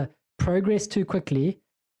had either progressed too quickly,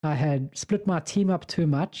 I had split my team up too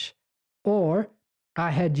much, or I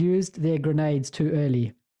had used their grenades too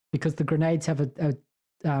early, because the grenades have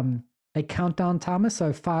a countdown timer,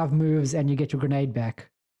 so 5 moves and you get your grenade back.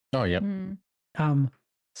 Oh, yeah.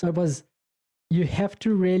 So it was, you have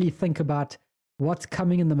to really think about what's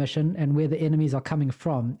coming in the mission and where the enemies are coming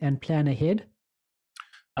from and plan ahead.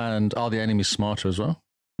 And are the enemies smarter as well?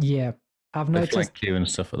 Yeah. I've noticed. They flank you and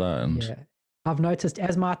stuff like that. And... Yeah. I've noticed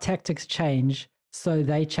as my tactics change, so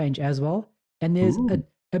they change as well. And there's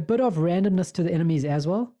a bit of randomness to the enemies as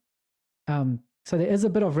well. So there is a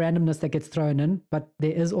bit of randomness that gets thrown in, but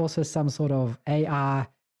there is also some sort of AI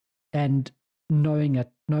and knowing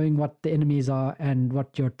what the enemies are and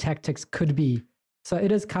what your tactics could be. So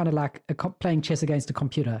it is kind of like playing chess against a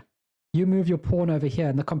computer. You move your pawn over here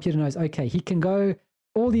and the computer knows, okay, he can go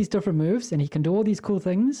all these different moves and he can do all these cool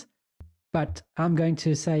things, but I'm going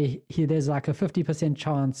to say there's like a 50%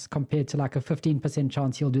 chance compared to like a 15%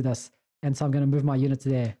 chance he'll do this. And so I'm going to move my units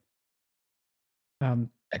there.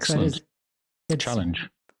 Excellent. So it's challenge.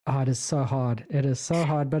 Oh, it is so hard. It is so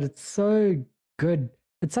hard, but it's so good.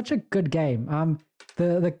 It's such a good game.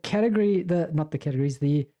 The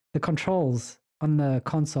controls on the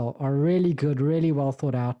console are really good, really well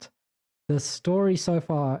thought out. The story so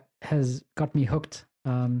far has got me hooked.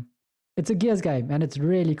 It's a Gears game and it's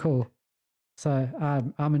really cool. So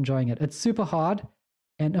I'm enjoying it. It's super hard.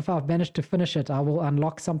 And if I've managed to finish it, I will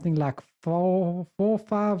unlock something like 4,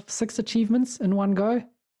 5, 6 achievements in one go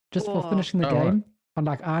just for finishing the game. Right. On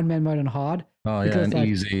like Iron Man mode and hard. Oh yeah, and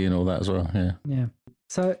easy and all that as well. Yeah. Yeah.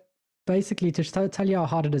 So basically, to tell you how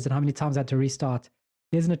hard it is and how many times I had to restart,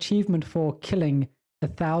 there's an achievement for killing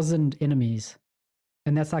 1,000 enemies,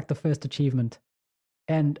 and that's like the first achievement.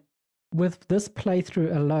 And with this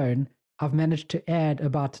playthrough alone, I've managed to add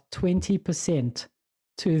about 20%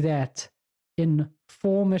 to that in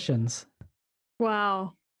 4 missions.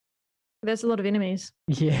 Wow, that's a lot of enemies.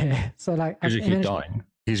 Yeah. So like, because you keep dying.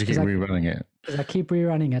 Because you keep rerunning it. Because I keep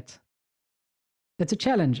rerunning it. It's a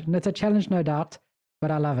challenge, and it's a challenge, no doubt,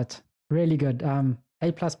 but I love it. Really good. A++.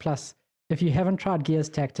 If you haven't tried Gears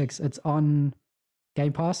Tactics, it's on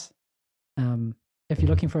Game Pass. If you're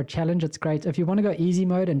looking for a challenge, it's great. If you want to go easy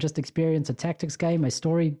mode and just experience a tactics game, a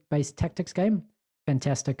story-based tactics game,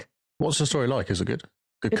 fantastic. What's the story like? Is it good?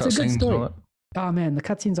 Good cutscenes? It's a good story. That? Oh man, the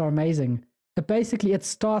cutscenes are amazing. But basically, it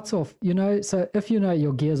starts off, so if you know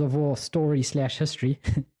your Gears of War story/history,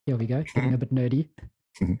 here we go, getting a bit nerdy.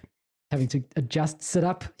 Having to adjust, sit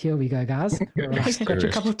up. Here we go, guys. Got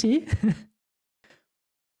your cup of tea.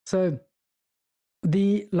 So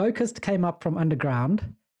the Locust came up from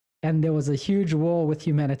underground and there was a huge war with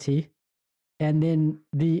humanity. And then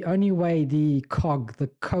the only way the COG, the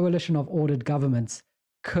Coalition of Ordered Governments,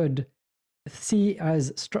 could see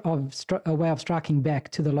as a way of striking back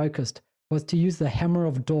to the Locust was to use the Hammer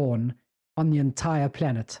of Dawn on the entire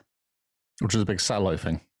planet. Which is a big satellite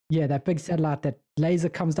thing. Yeah, that big satellite, that laser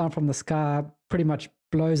comes down from the sky, pretty much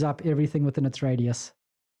blows up everything within its radius.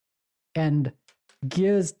 And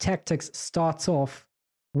Gears Tactics starts off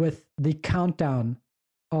with the countdown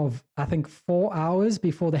of, I think, 4 hours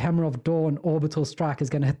before the Hammer of Dawn orbital strike is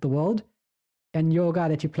going to hit the world. And your guy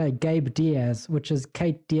that you play, Gabe Diaz, which is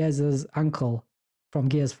Kate Diaz's uncle from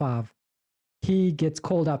Gears 5, he gets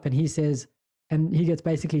called up and he says, and he gets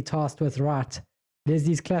basically tasked with, right, there's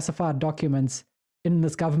these classified documents in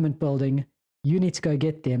this government building. You need to go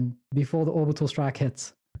get them before the orbital strike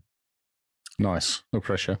hits. Nice. No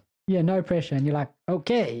pressure. Yeah, no pressure. And you're like,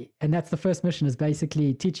 okay. And that's the first mission, is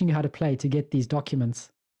basically teaching you how to play to get these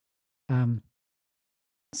documents.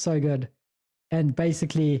 So good. And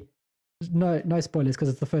basically, no spoilers because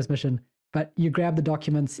it's the first mission, but you grab the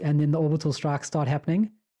documents and then the orbital strikes start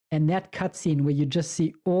happening. And that cutscene where you just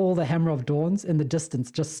see all the Hammer of Dawns in the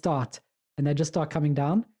distance just start, and they just start coming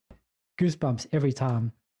down. Goosebumps every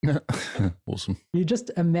time. Awesome. You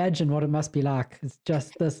just imagine what it must be like. It's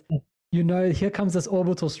just this, here comes this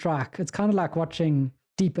orbital strike. It's kind of like watching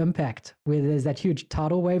Deep Impact, where there's that huge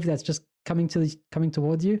tidal wave that's just coming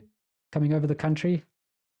towards you, coming over the country.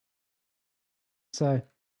 So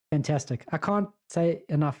fantastic. I can't say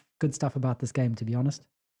enough good stuff about this game, to be honest.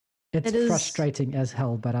 It's frustrating as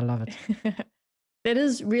hell, but I love it. That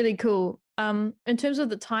is really cool. In terms of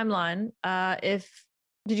the timeline,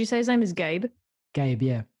 did you say his name is Gabe? Gabe,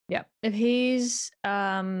 yeah. Yeah. If he's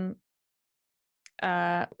what's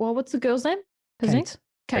the girl's name?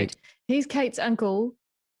 Kate. He's Kate's uncle,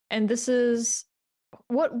 and this is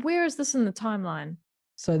where is this in the timeline?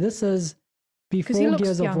 So this is before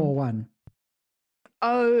Gears of War 1.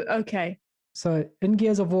 Oh, okay. So in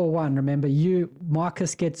Gears of War 1, remember,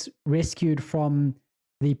 Marcus gets rescued from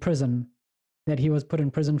the prison that he was put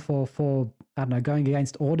in prison for I don't know, going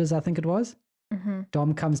against orders, I think it was. Mm-hmm.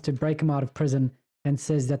 Dom comes to break him out of prison and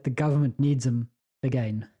says that the government needs him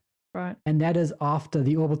again. Right. And that is after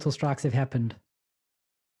the orbital strikes have happened.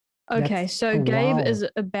 Okay, so Gabe is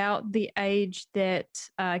about the age that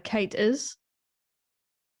Kate is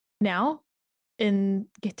now in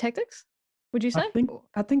Tactics, would you say?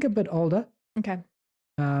 I think a bit older. Okay.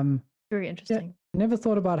 Very interesting. Yeah, never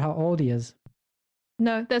thought about how old he is.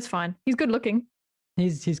 No, that's fine. He's good looking.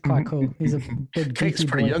 He's quite cool. He's a big Kate's beefy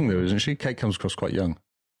pretty boy. young though, isn't she? Kate comes across quite young.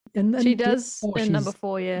 She does in number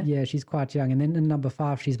 4, yeah. Yeah, she's quite young. And then in number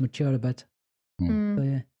 5, she's matured a bit. Mm. So,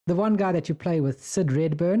 yeah. The one guy that you play with, Sid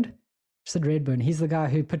Redburn, he's the guy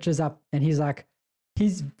who pitches up and he's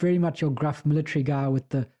very much your gruff military guy with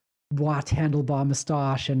the white handlebar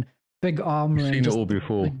moustache and big armor. I've seen it all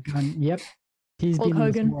before. Yep. He's Hulk been in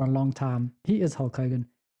Hogan. this war a long time. He is Hulk Hogan.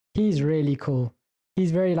 He's really cool.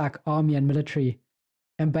 He's very like army and military.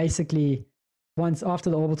 And basically, once after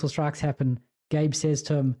the orbital strikes happen, Gabe says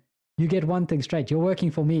to him, "You get one thing straight. You're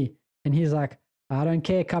working for me." And he's like, "I don't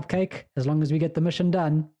care, Cupcake, as long as we get the mission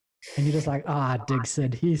done." And you're just like, dig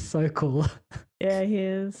Sid. He's so cool. Yeah, he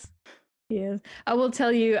is. He is. I will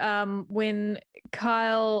tell you, when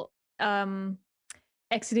Kyle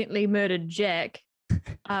accidentally murdered Jack,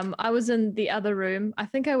 I was in the other room. I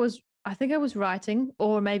think I was writing,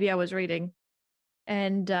 or maybe I was reading.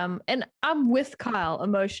 And I'm with Kyle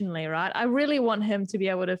emotionally, right? I really want him to be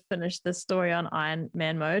able to finish this story on Iron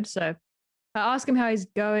Man mode. So I ask him how he's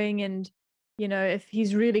going, and if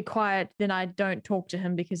he's really quiet, then I don't talk to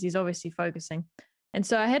him because he's obviously focusing. And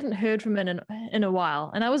so I hadn't heard from him in a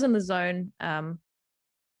while, and I was in the zone. And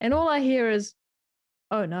all I hear is,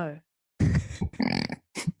 "Oh no!"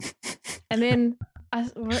 And then I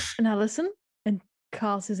listen, and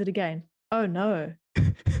Kyle says it again. "Oh no!"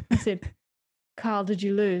 I said, "Kyle, did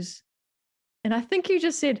you lose?" And I think you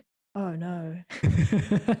just said, "Oh no."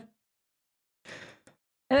 And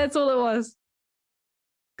that's all it was.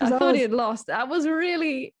 I thought he had lost. I was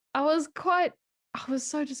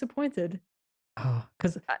so disappointed. Oh,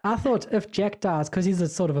 because I thought if Jack dies, because he's a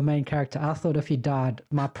sort of a main character, I thought if he died,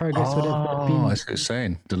 my progress would have been. Oh, I see what you're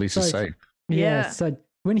saying. Delete his save. Yeah. So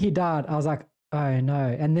when he died, I was like, "Oh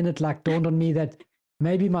no!" And then it like dawned on me that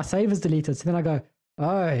maybe my save is deleted. So then I go,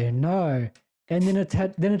 "Oh no!" And then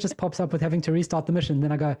it just pops up with having to restart the mission.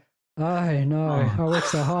 Then I go, "Oh no!" I worked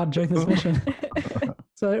so hard during this mission.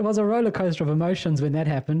 So it was a roller coaster of emotions when that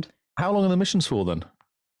happened. How long are the missions for then?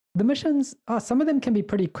 The missions, some of them can be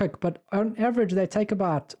pretty quick, but on average they take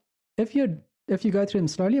about, if you go through them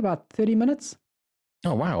slowly, about 30 minutes.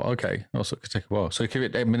 Oh wow, okay. Also, it could take a while. So give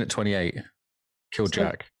it a minute 28. Kill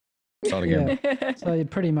Jack. Start again. Yeah. So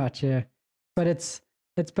pretty much, yeah. But it's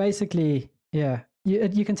basically, yeah.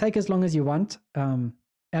 You can take as long as you want. And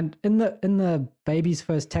in the baby's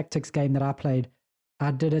first tactics game that I played,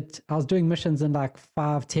 I was doing missions in like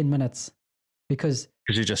 5-10 minutes because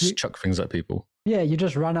you just chuck things at people. Yeah, you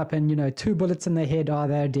just run up and 2 bullets in their head,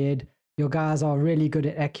 they're dead. Your guys are really good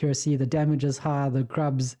at accuracy. The damage is high. The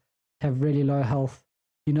grubs have really low health.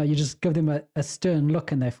 You just give them a stern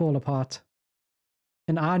look and they fall apart.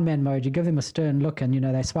 In Iron Man mode, you give them a stern look and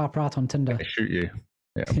they swipe right on Tinder. They shoot you.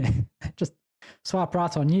 Yeah. Just swipe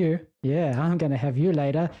right on you. Yeah, I'm going to have you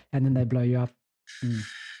later. And then they blow you up.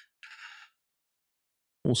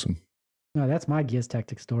 Awesome. No, that's my Gears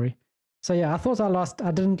Tactics story. So yeah, I thought I lost.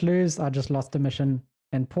 I didn't lose. I just lost a mission.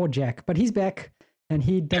 And poor Jack. But he's back and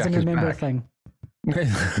he doesn't remember a thing.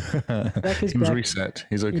 Jack is back. Reset.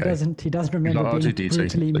 He's okay. He doesn't remember being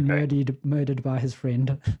brutally murdered by his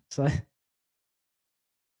friend. So.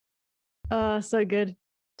 So good.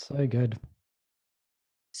 So good.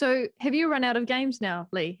 So have you run out of games now,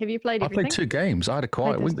 Lee? Have you played everything? I played 2 games. I had a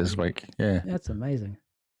quiet week this week. Yeah. That's amazing.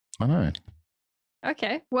 I know.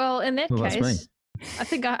 Okay. Well, in that case, I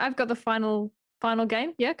think I've got the final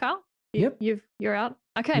game. Yeah, Carl? Yep. You're out.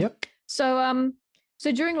 Okay. Yep. So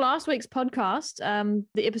so during last week's podcast,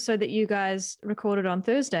 the episode that you guys recorded on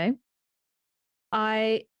Thursday,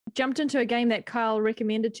 I jumped into a game that Kyle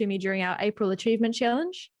recommended to me during our April Achievement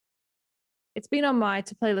Challenge. It's been on my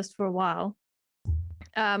to-play list for a while.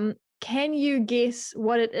 Can you guess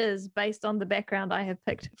what it is based on the background I have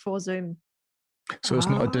picked for Zoom? So it's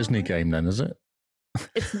not a Disney game then, is it?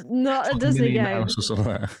 It's not a Disney game. Mouse or something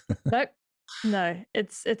like that. No,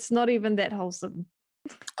 it's not even that wholesome.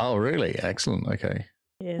 Oh, really? Excellent. Okay.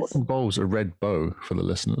 Yes. What involves a red bow for the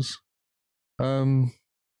listeners? I don't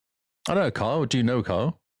know, Kyle. Do you know,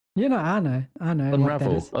 Kyle? I know.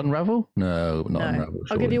 Unravel. Unravel? No, not Unravel.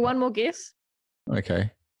 I'll give you one more guess.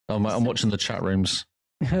 Okay. I'm watching the chat rooms.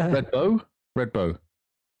 Red bow? Red bow.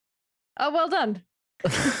 Oh, well done.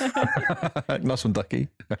 Nice one, Ducky.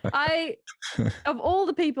 Of all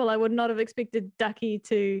the people, I would not have expected Ducky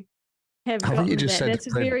to have. I think you just said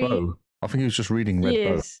red bow. I think he was just reading red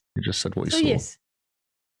bow. You just said what you saw. Yes.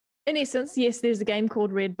 In essence, yes, there's a game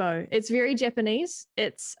called Red Bow. It's very Japanese.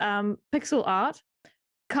 It's pixel art.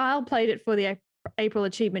 Kyle played it for the April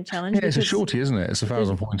Achievement Challenge. Yeah, it's a shorty, isn't it? It's a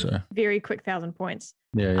 1,000 pointer. Very quick 1,000 points.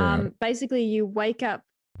 Yeah. Basically, you wake up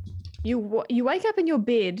you wake up in your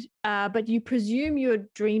bed, but you presume you're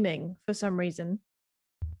dreaming for some reason.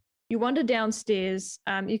 You wander downstairs.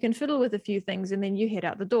 You can fiddle with a few things, and then you head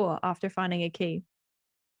out the door after finding a key.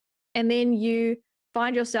 And then you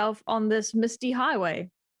find yourself on this misty highway.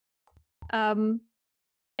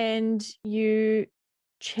 And you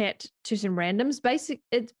chat to some randoms.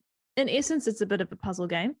 In essence, it's a bit of a puzzle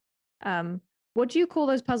game. What do you call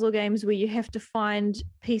those puzzle games where you have to find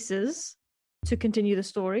pieces to continue the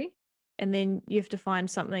story, and then you have to find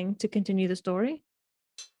something to continue the story?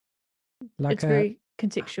 Like it's very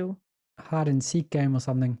contextual. Hide and seek game or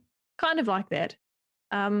something. Kind of like that.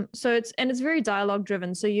 So it's very dialogue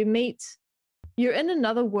driven. So you're in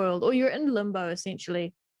another world, or you're in limbo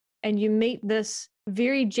essentially, and you meet this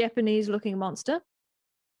very Japanese looking monster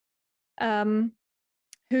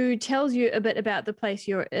who tells you a bit about the place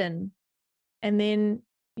you're in. And then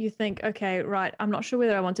you think, okay, right, I'm not sure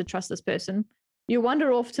whether I want to trust this person. You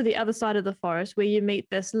wander off to the other side of the forest where you meet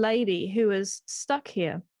this lady who is stuck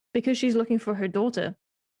here because she's looking for her daughter.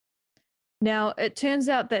 Now, it turns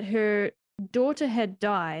out that her daughter had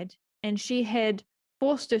died and she had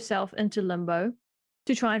forced herself into limbo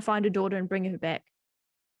to try and find her daughter and bring her back.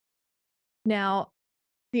 Now,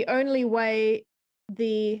 the only way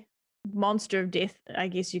the monster of death, I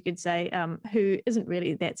guess you could say, who isn't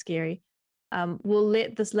really that scary, will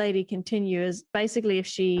let this lady continue is basically if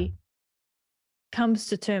she comes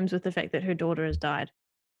to terms with the fact that her daughter has died.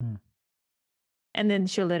 And then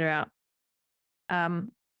she'll let her out.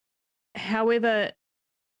 However,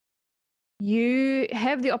 you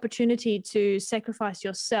have the opportunity to sacrifice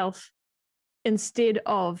yourself instead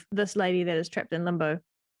of this lady that is trapped in limbo.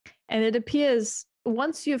 And it appears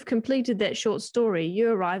once you've completed that short story, you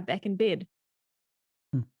arrive back in bed.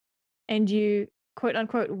 And you, quote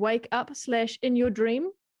unquote, wake up / in your dream,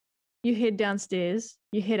 you head downstairs,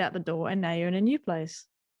 you head out the door, and now you're in a new place.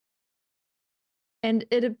 And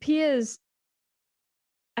it appears,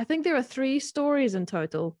 I think there are 3 stories in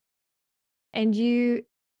total. And you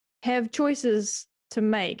have choices to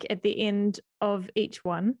make at the end of each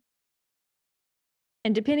one.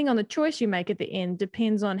 And depending on the choice you make at the end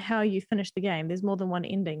depends on how you finish the game. There's more than one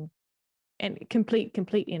ending, and complete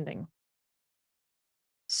ending.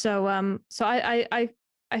 So I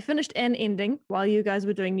finished an ending while you guys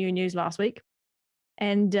were doing new news last week,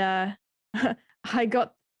 and I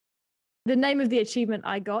got the name of the achievement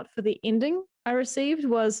I got for the ending I received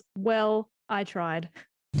was "Well, I tried."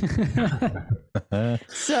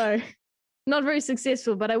 So not very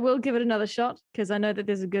successful, but I will give it another shot because I know that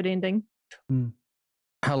there's a good ending.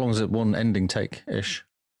 How long does it one ending take ish?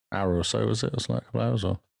 Hour or so, is it? It's like a couple hours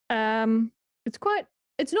or?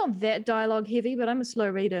 It's not that dialogue heavy, but I'm a slow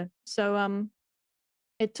reader. So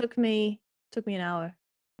it took me an hour.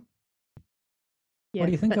 Yeah, what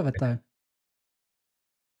do you think of it though?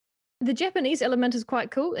 The Japanese element is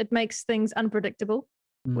quite cool. It makes things unpredictable,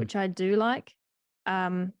 which I do like.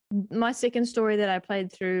 My second story that I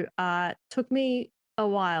played through took me a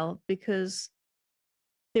while because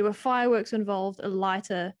there were fireworks involved, a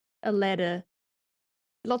lighter, a ladder,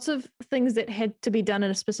 lots of things that had to be done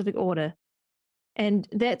in a specific order. And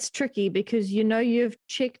that's tricky because you've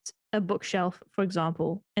checked a bookshelf, for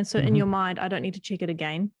example. And so in your mind, I don't need to check it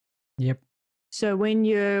again. Yep. So when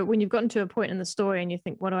you've gotten to a point in the story and you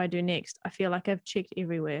think, what do I do next? I feel like I've checked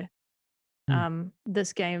everywhere.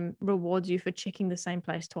 This game rewards you for checking the same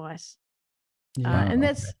place twice. And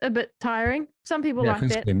that's a bit tiring. Some people like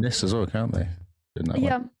that. They miss as well, can't they?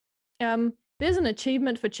 There's an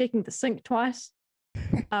achievement for checking the sink twice,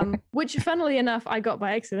 which funnily enough, I got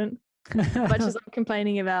by accident, much as I'm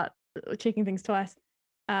complaining about checking things twice.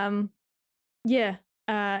 And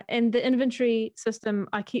the inventory system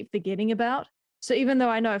I keep forgetting about. So even though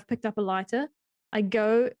I know I've picked up a lighter, I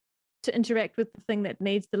go to interact with the thing that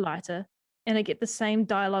needs the lighter, and I get the same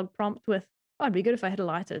dialogue prompt with, oh, it'd be good if I had a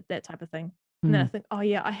lighter, that type of thing. And then I think, oh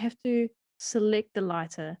yeah, I have to select the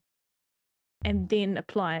lighter and then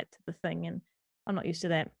apply it to the thing. And I'm not used to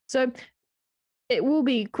that. So it will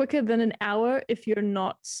be quicker than an hour if you're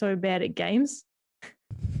not so bad at games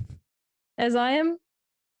as I am.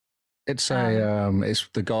 It's it's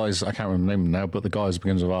the guys, I can't remember the name now, but the guys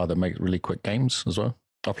begins with R that make really quick games as well.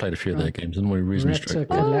 I've played a few of their games and we're reasonably straight.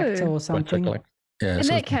 Or something. Yeah, in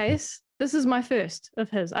that case, this is my first of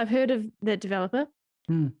his. I've heard of that developer.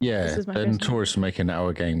 Yeah, they're notorious for making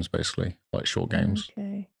hour games, basically, like short games.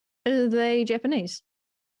 Okay. Are they Japanese?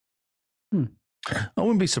 I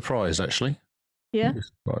wouldn't be surprised, actually. Yeah? I'm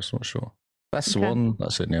not sure. That's the one.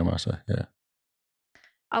 That's it, Neomasa. Yeah.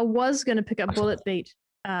 I was going to pick up Bullet Beat,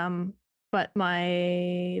 but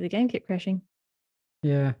the game kept crashing.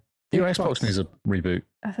 Yeah. Your Xbox needs a reboot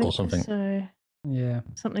I think or something. So Yeah.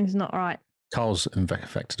 Something's not right. Carl's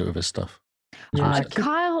infected with his stuff. Yeah.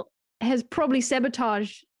 Kyle has probably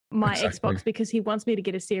sabotaged my Exactly. Xbox because he wants me to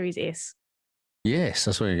get a Series S. Yes,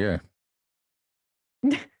 that's where you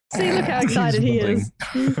go. See, look how excited he is.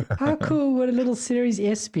 How cool would a little Series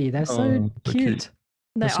S be? They're so cute.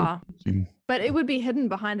 They That's so are. cute. But it would be hidden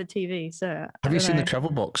behind the TV. So Have you seen the travel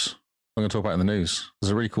box? I'm going to talk about it in the news.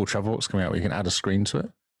 There's a really cool travel box coming out where you can add a screen to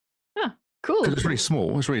it. Oh, cool. Because it's really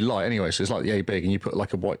small. It's really light anyway. So it's like yay big and you put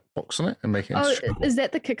like a white box on it and make it into travel. Is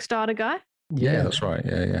that the Kickstarter guy? Yeah, that's right.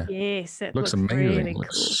 Yeah. Yes, it Looks looks amazing. really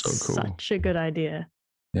Looks cool. so cool. Such a good idea.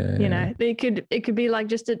 Yeah. You know, it could be like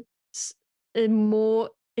just a more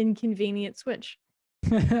inconvenient Switch.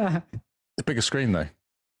 The bigger screen though.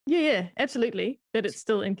 Yeah, absolutely. But it's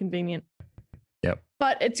still inconvenient. Yep.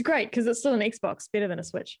 But it's great because it's still an Xbox, better than a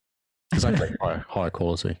Switch. Exactly. higher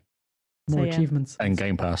quality. More achievements. And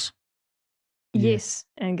Game Pass. Yes,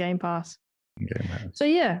 and Game Pass. Game Pass. So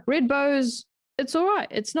yeah, Red Bow's, it's all right.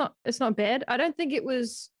 It's not bad. I don't think it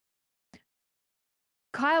was.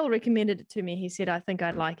 Kyle recommended it to me. He said, I think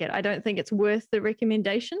I'd like it. I don't think it's worth the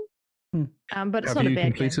recommendation. But it's not a bad game. Have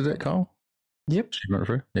you completed it, Carl? Yep. Achievement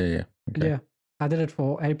through? Yeah. Okay. Yeah. I did it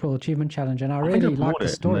for April Achievement Challenge and I really liked the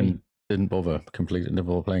story. Didn't bother completing it, never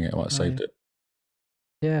bother playing it. I might have saved it.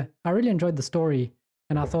 Yeah. I really enjoyed the story.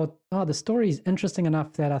 And I thought, the story is interesting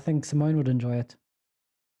enough that I think Simone would enjoy it.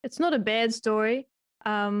 It's not a bad story.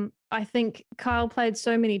 I think Kyle played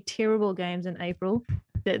so many terrible games in April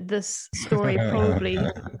that this story probably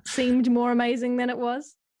seemed more amazing than it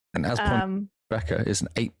was. And as Becca, it's an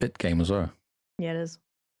 8-bit game as well. Yeah, it is.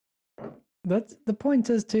 That's the point,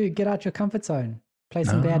 is to get out your comfort zone, play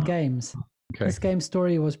some bad games. Okay. This game's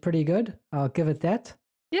story was pretty good. I'll give it that.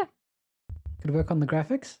 Yeah. Could work on the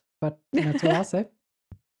graphics, but that's all I'll say.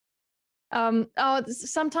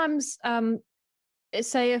 Sometimes,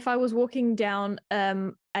 say if I was walking down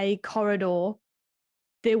a corridor,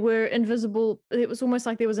 it was almost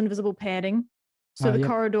like there was invisible padding. So the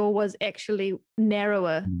corridor was actually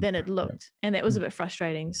narrower than it looked. And that was a bit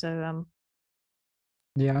frustrating. So,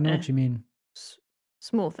 yeah, I know what you mean.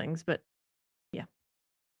 Small things, but yeah.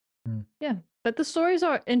 Yeah. But the stories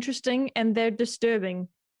are interesting and they're disturbing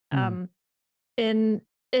in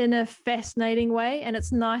a fascinating way. And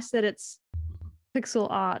it's nice that it's pixel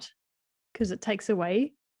art because it takes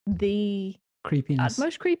away the creepiness.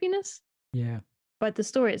 Utmost creepiness. Yeah. But the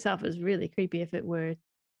story itself is really creepy if it were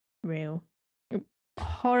real.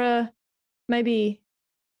 Horror, maybe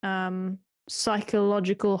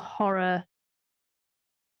psychological horror,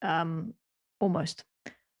 almost.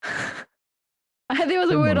 There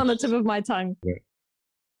was a word on the tip of my tongue. Yeah.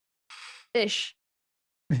 Ish.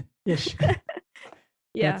 Ish.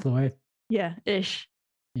 Yeah. That's the way. Yeah, ish.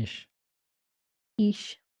 Ish.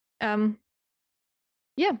 Ish. Yeah,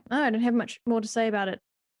 I don't have much more to say about it.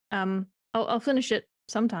 I'll finish it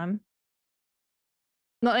sometime.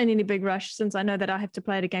 Not in any big rush, since I know that I have to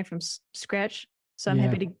play it again from scratch. So I'm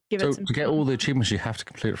happy to give it some. To get all the achievements, you have to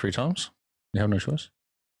complete it 3 times. You have no choice.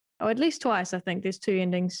 Oh, at least twice. I think there's 2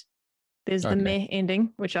 endings. There's the meh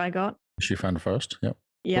ending, which I got. Which you found first. Yep.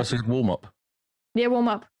 Yeah. Plus it's warm up. Yeah, warm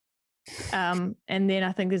up. And then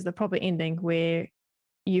I think there's the proper ending where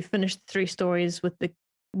you finish the 3 stories with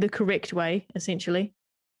the correct way, essentially,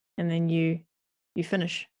 and then you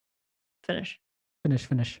finish.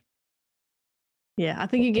 Yeah, I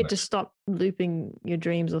think you get to stop looping your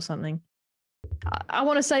dreams or something. I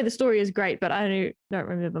want to say the story is great, but I don't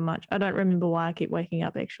remember much. I don't remember why I keep waking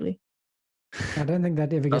up, actually. I don't think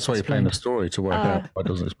that ever gets That's why you're playing the story, to work out why it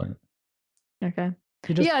doesn't explain it. Okay.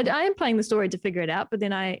 Yeah, I am playing the story to figure it out, but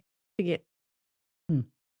then I forget.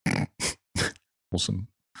 Awesome.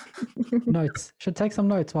 Notes. Should take some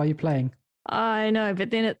notes while you're playing. I know,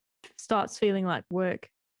 but then it starts feeling like work.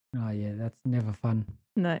 Oh, yeah, that's never fun.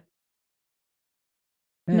 No.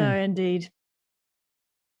 Yeah. No, indeed.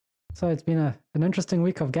 So it's been an interesting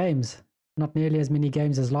week of games. Not nearly as many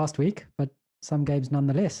games as last week, but some games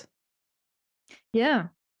nonetheless. Yeah.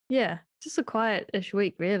 Just a quiet-ish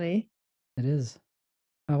week, really. It is.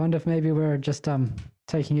 I wonder if maybe we're just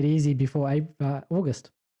taking it easy before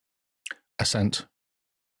August. Ascent.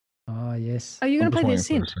 Oh, yes. Are you going to play the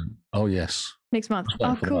Ascent? Oh, yes. Next month.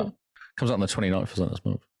 Oh, cool. That. Comes out on the 29th, isn't it, this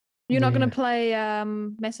month? You're not going to play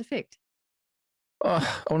Mass Effect?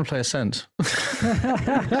 Oh, I want to play Ascent.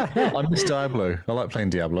 I miss Diablo. I like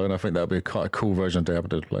playing Diablo, and I think that would be quite a cool version of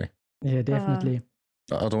Diablo to play. Yeah, definitely.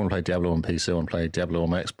 I don't want to play Diablo on PC. I want to play Diablo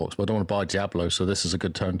on my Xbox, but I don't want to buy Diablo, so this is a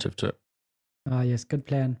good alternative to it. Oh, yes, good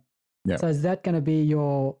plan. Yeah. So is that going to be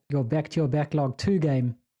your Back to Your Backlog 2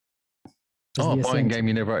 game? Buying game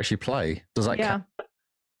you never actually play. Does that count?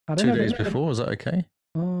 2 days before? Is that okay?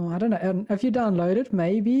 Oh, I don't know. If you download it,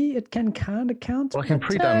 maybe it can kind of count. Well, I can but-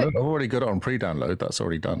 pre-download. I've already got it on pre-download. That's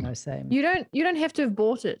already done. No, same. You don't have to have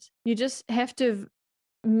bought it. You just have to have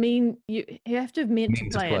you have to have meant to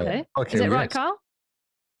play it, eh? Okay, Is that well, right, yes. Carl?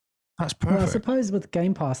 That's Well, I perfect. suppose with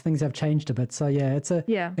Game Pass, things have changed a bit. So yeah, it's a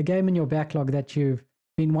game in your backlog that you've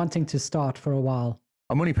been wanting to start for a while.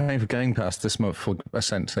 I'm only paying for Game Pass this month for a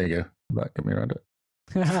cent. There you go. That got me around it.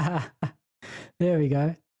 There we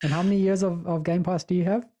go. And how many years of Game Pass do you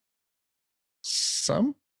have?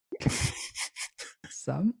 Some?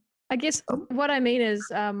 Some. I guess what I mean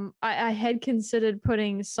is I had considered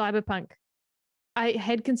putting Cyberpunk. I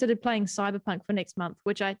had considered playing Cyberpunk for next month,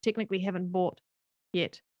 which I technically haven't bought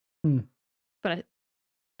yet. But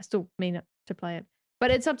I still mean to play it.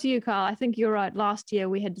 But it's up to you, Carl. I think you're right. Last year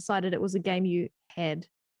we had decided it was a game you had.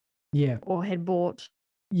 Yeah. Or had bought.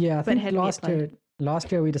 Yeah, I think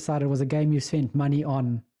last year we decided it was a game you spent money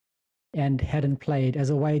on and hadn't played as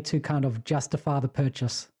a way to kind of justify the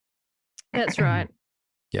purchase. That's right.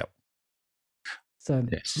 Yep. So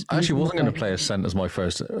yes, I actually wasn't going to play Ascent as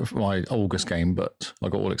my August game, but I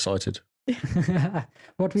got all excited.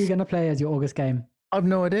 What were you going to play as your August game? I've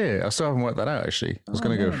no idea. I still haven't worked that out, actually. I was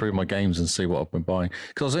going to go through my games and see what I've been buying.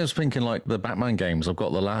 Because I was thinking, like, the Batman games. I've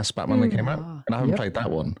got the last Batman that came out, and I haven't played that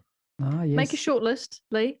one. Ah, yes. Make a short list,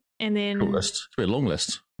 Lee, and then... Short list. It's a bit long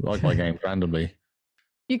list. I like my game randomly.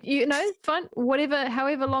 You know, fine,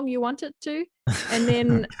 however long you want it to, and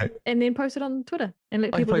then and then post it on Twitter and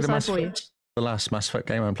let people decide for you. The last Mass Effect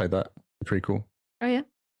game, I haven't played that. Pretty cool. Oh, yeah?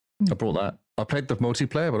 I brought that. I played the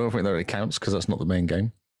multiplayer, but I don't think that really counts because that's not the main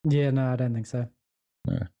game. Yeah, no, I don't think so.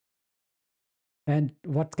 No. And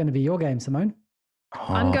what's going to be your game, Simone?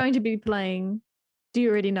 I'm going to be playing... Do you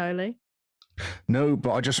already know, Lee? No,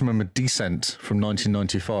 but I just remember Descent from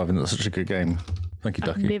 1995, and that's such a good game. Thank you,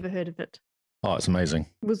 Ducky. I've never heard of it. Oh, it's amazing.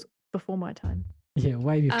 It was before my time. Yeah,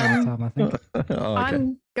 way before my time, I think. Oh, okay.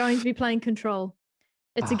 I'm going to be playing Control.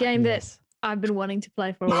 It's a game that I've been wanting to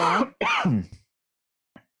play for a while.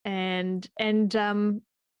 and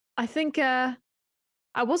I think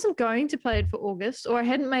I wasn't going to play it for August, or I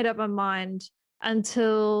hadn't made up my mind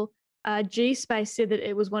until G Space said that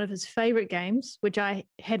it was one of his favorite games, which I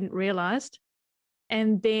hadn't realized.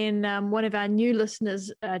 And then one of our new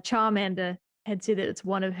listeners, Charmander, had said that it's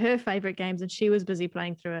one of her favorite games, and she was busy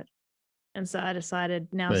playing through it. And so I decided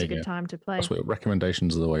now's a good time to play. That's what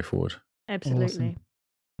recommendations are the way forward. Absolutely. Awesome.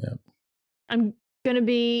 Yeah. I'm going to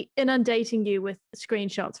be inundating you with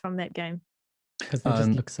screenshots from that game. Because they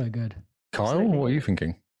just look so good. Kyle, Absolutely. what are you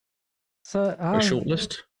thinking? So A short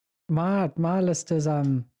list? My list is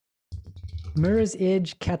Mirror's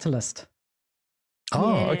Edge Catalyst.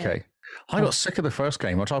 Oh, okay. I got sick of the first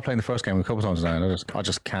game. I tried playing the first game a couple of times now, and I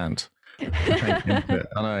just can't. I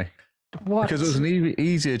know. What? Because it was an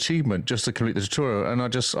easy achievement just to complete the tutorial, and I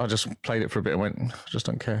just played it for a bit and went, I just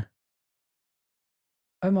don't care.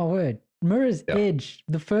 Oh my word. Mirror's Edge,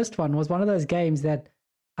 the first one, was one of those games that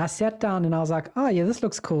I sat down and I was like, oh yeah, this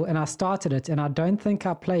looks cool. And I started it, and I don't think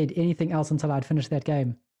I played anything else until I'd finished that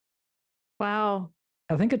game. Wow.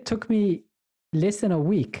 I think it took me less than a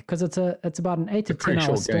week because it's about an 8 to 10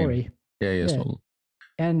 hour story. Yeah.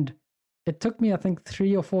 And it took me, I think,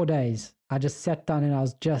 3 or 4 days. I just sat down and I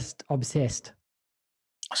was just obsessed.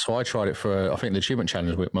 So I tried it for, I think, the achievement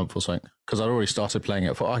challenge a month or something, because I'd already started playing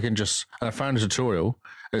it. And I found a tutorial.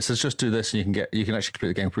 It says just do this, and you can actually complete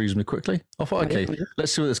the game reasonably quickly. I thought, okay,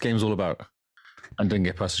 let's see what this game's all about, and didn't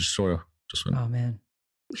get past the tutorial. Just went, oh man,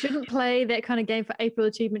 you shouldn't play that kind of game for April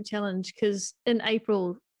Achievement Challenge, because in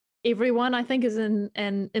April, everyone I think is in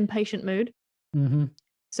an impatient mood. Mm-hmm.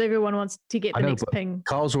 So everyone wants to get the next ping.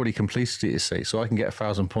 Carl's already completed it, you see, so I can get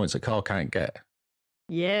 1,000 points that Carl can't get.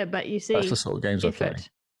 Yeah, but you see, that's the sort of games I play.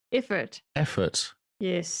 Effort.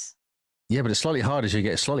 Yes. Yeah, but it's slightly harder. You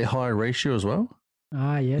get a slightly higher ratio as well.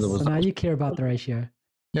 Ah, yes. So now you care about the ratio.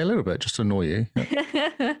 Yeah, a little bit, just to annoy you.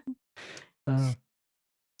 Yeah.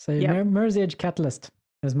 So Mirror's Edge Catalyst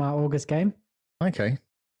is my August game. Okay.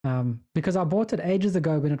 Because I bought it ages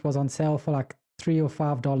ago when it was on sale for like $3 or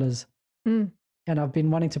 $5. And I've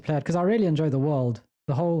been wanting to play it because I really enjoy the world.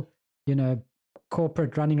 The whole,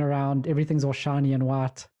 corporate running around, everything's all shiny and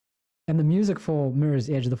white. And the music for Mirror's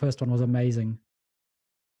Edge, the first one, was amazing.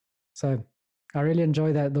 So I really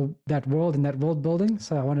enjoy that world and that world building.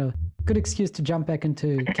 So I want a good excuse to jump back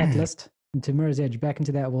into Catalyst, into Mirror's Edge, back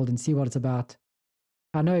into that world and see what it's about.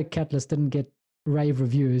 I know Catalyst didn't get rave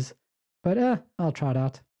reviews, but I'll try it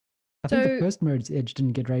out. I think the first Mirror's Edge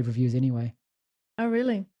didn't get rave reviews anyway. Oh,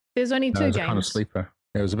 really? There's only two games. It was a kind of sleeper.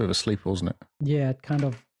 Yeah, it was a bit of a sleeper, wasn't it? Yeah, it kind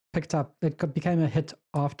of picked up. It became a hit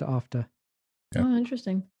after. Yeah. Oh,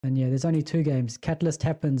 interesting. And yeah, there's only 2 games. Catalyst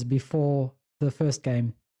happens before the first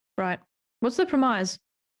game. Right. What's the premise?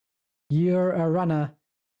 You're a runner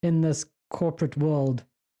in this corporate world,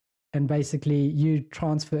 and basically you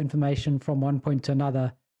transfer information from one point to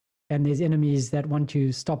another, and there's enemies that want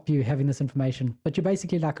to stop you having this information. But you're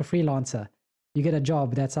basically like a freelancer. You get a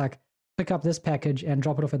job that's like, pick up this package and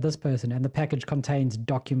drop it off at this person, and the package contains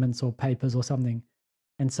documents or papers or something.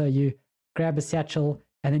 And so you grab a satchel,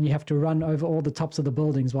 and then you have to run over all the tops of the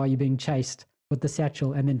buildings while you're being chased with the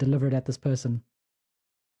satchel and then deliver it at this person.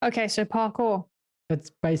 Okay, so parkour.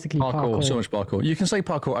 It's basically parkour. So much parkour. You can say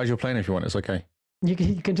parkour as you're playing if you want. It's okay. You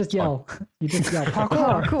can just yell. You just yell,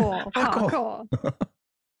 parkour. Parkour.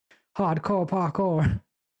 Hardcore parkour.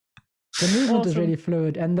 The movement is really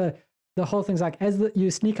fluid, and the whole thing's like, as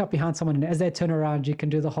you sneak up behind someone, and as they turn around, you can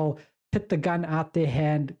do the whole hit the gun out their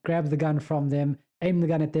hand, grab the gun from them, aim the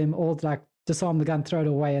gun at them, or like disarm the gun, throw it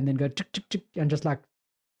away, and then go tick, tick, tick, and just like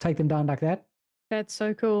take them down like that. That's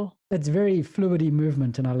so cool. It's very fluidy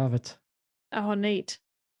movement, and I love it. Oh, neat.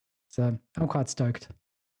 So I'm quite stoked.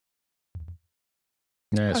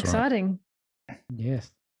 Yeah, it's exciting. Right.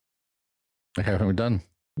 Yes. Okay, I think we're done.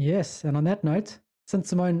 Yes, and on that note, since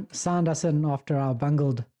Simone signed us in after our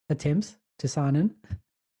bungled attempts to sign in,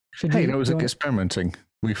 it was experimenting.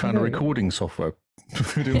 We found a recording software.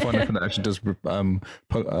 We didn't find anything that actually does, what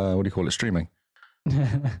do you call it, streaming. Do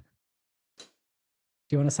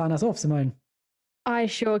you want to sign us off, Simone? I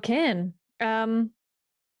sure can.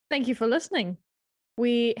 Thank you for listening.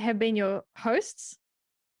 We have been your hosts.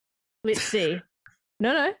 Let's see.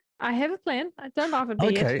 No, I have a plan. Don't laugh at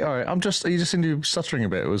me yet. Okay, all right. You just seemed to be stuttering a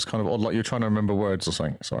bit. It was kind of odd, like you're trying to remember words or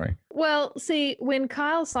something. Sorry. Well, see, when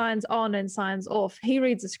Kyle signs on and signs off, he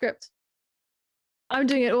reads the script. I'm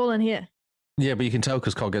doing it all in here. Yeah, but you can tell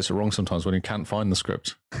because Kyle gets it wrong sometimes when he can't find the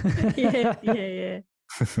script. Yeah.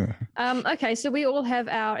 Okay, so we all have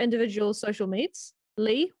our individual social needs.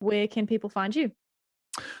 Lee, where can people find you?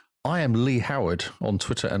 I am Lee Howard on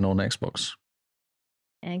Twitter and on Xbox.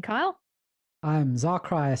 And Kyle? I'm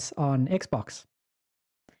Zarkrius on Xbox.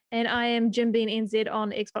 And I am Jim Bean NZ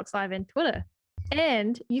on Xbox Live and Twitter.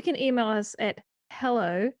 And you can email us at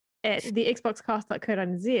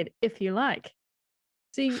hello@thexboxcast.co.nz if you like.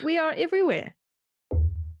 See, we are everywhere.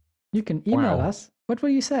 You can email us. What will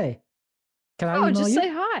you say? Can I email you? Just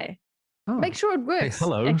say hi. Oh. Make sure it works. Hey,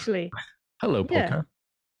 hello. Actually. Hello, podcast. Yeah.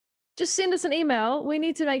 Just send us an email. We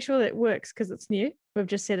need to make sure that it works because it's new. We've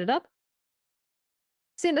just set it up.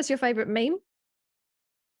 Send us your favorite meme.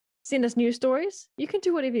 Send us news stories. You can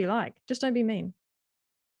do whatever you like. Just don't be mean.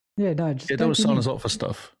 Yeah, no. Just don't sign us up for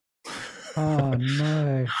stuff. Oh,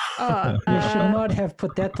 no. You should not have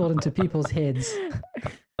put that thought into people's heads.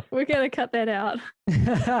 We're going to cut that out.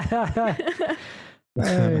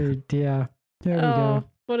 Oh, dear. There we go.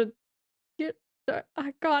 What a...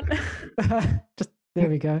 I can't. There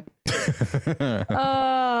we go.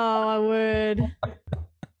 Oh, my word.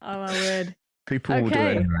 Oh, my word. People will do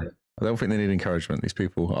it anyway. I don't think they need encouragement. These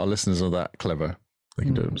people, our listeners are that clever. They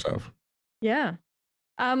can do it themselves. Yeah.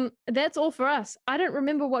 That's all for us. I don't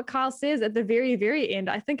remember what Kyle says at the very, very end.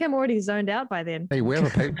 I think I'm already zoned out by then. Hey, we have a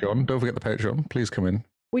Patreon. Don't forget the Patreon. Please come in.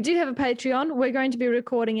 We do have a Patreon. We're going to be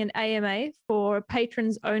recording an AMA for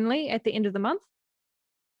patrons only at the end of the month.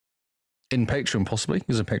 In Patreon, possibly.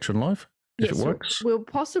 Is it Patreon Live? If it works. We'll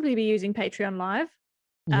possibly be using Patreon Live.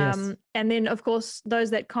 Yes. And then, of course,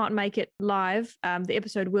 those that can't make it live, the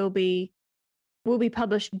episode will be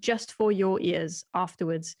published just for your ears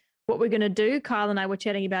afterwards. What we're going to do, Kyle and I were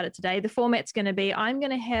chatting about it today. The format's going to be, I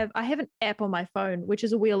have an app on my phone, which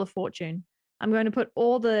is a Wheel of Fortune. I'm going to put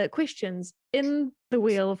all the questions in the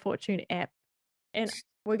Wheel of Fortune app, and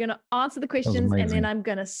we're going to answer the questions, and then I'm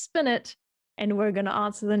going to spin it, and we're going to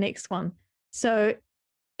answer the next one. So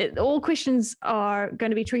all questions are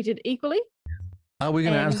going to be treated equally. Are we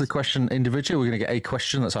going to answer the question individually? Are we going to get a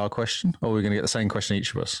question that's our question, or are we going to get the same question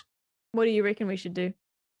each of us? What do you reckon we should do?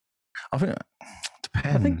 I think it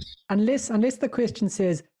depends. I think unless the question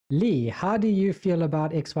says, Lee, how do you feel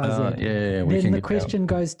about XYZ? Then the question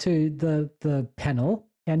goes to the panel,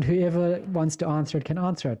 and whoever wants to answer it can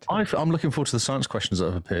answer it. I'm looking forward to the science questions that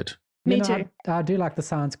have appeared. Me too. I do like the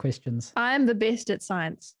science questions. I am the best at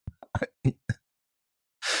science.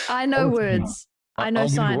 I know words. I know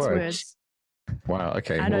science words. Wow,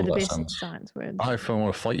 okay. I know the best science words. I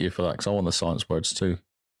want to fight you for that because I want the science words too.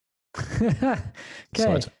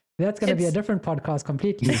 Okay, that's going to be a different podcast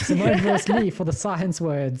completely. Simone versus Lee for the science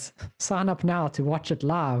words. Sign up now to watch it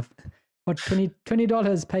live. What,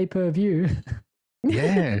 $20 pay per view?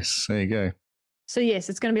 Yes, there you go. So yes,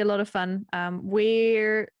 it's going to be a lot of fun.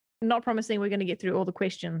 We're not promising we're going to get through all the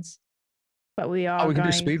questions, but we are. We can do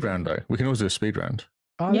a speed round though. We can always do a speed round.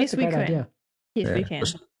 Oh, yes, we can. Idea. Yes, we can.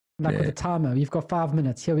 Like with a timer. You've got 5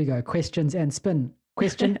 minutes. Here we go. Questions and spin.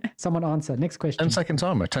 Question, someone answer. Next question. 10-second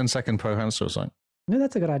timer, 10-second pro answer or something. No,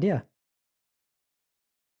 that's a good idea.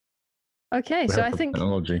 Okay, so I think...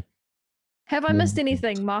 Technology. Have I missed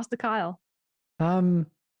anything, Master Kyle?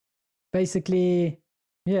 Basically,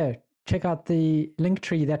 yeah, check out the link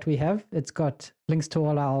tree that we have. It's got links to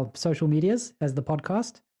all our social medias as the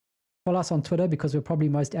podcast. Follow us on Twitter because we're probably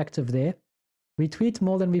most active there. We tweet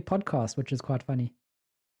more than we podcast, which is quite funny.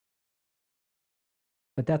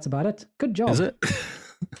 But that's about it. Good job. Is it?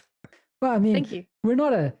 Well, I mean, Thank you. we're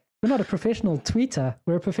not a professional tweeter.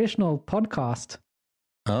 We're a professional podcast.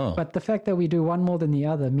 Oh. But the fact that we do one more than the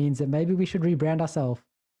other means that maybe we should rebrand ourselves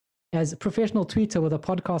as a professional tweeter with a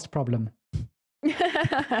podcast problem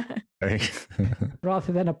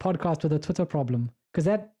rather than a podcast with a Twitter problem. Because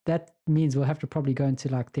that means we'll have to probably go into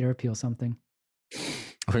like therapy or something.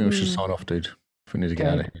 I think we should sign off, dude. If we need to get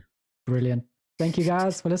out of here. Brilliant. Thank you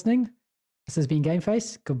guys for listening. This has been Game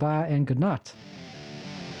Face. Goodbye and good night.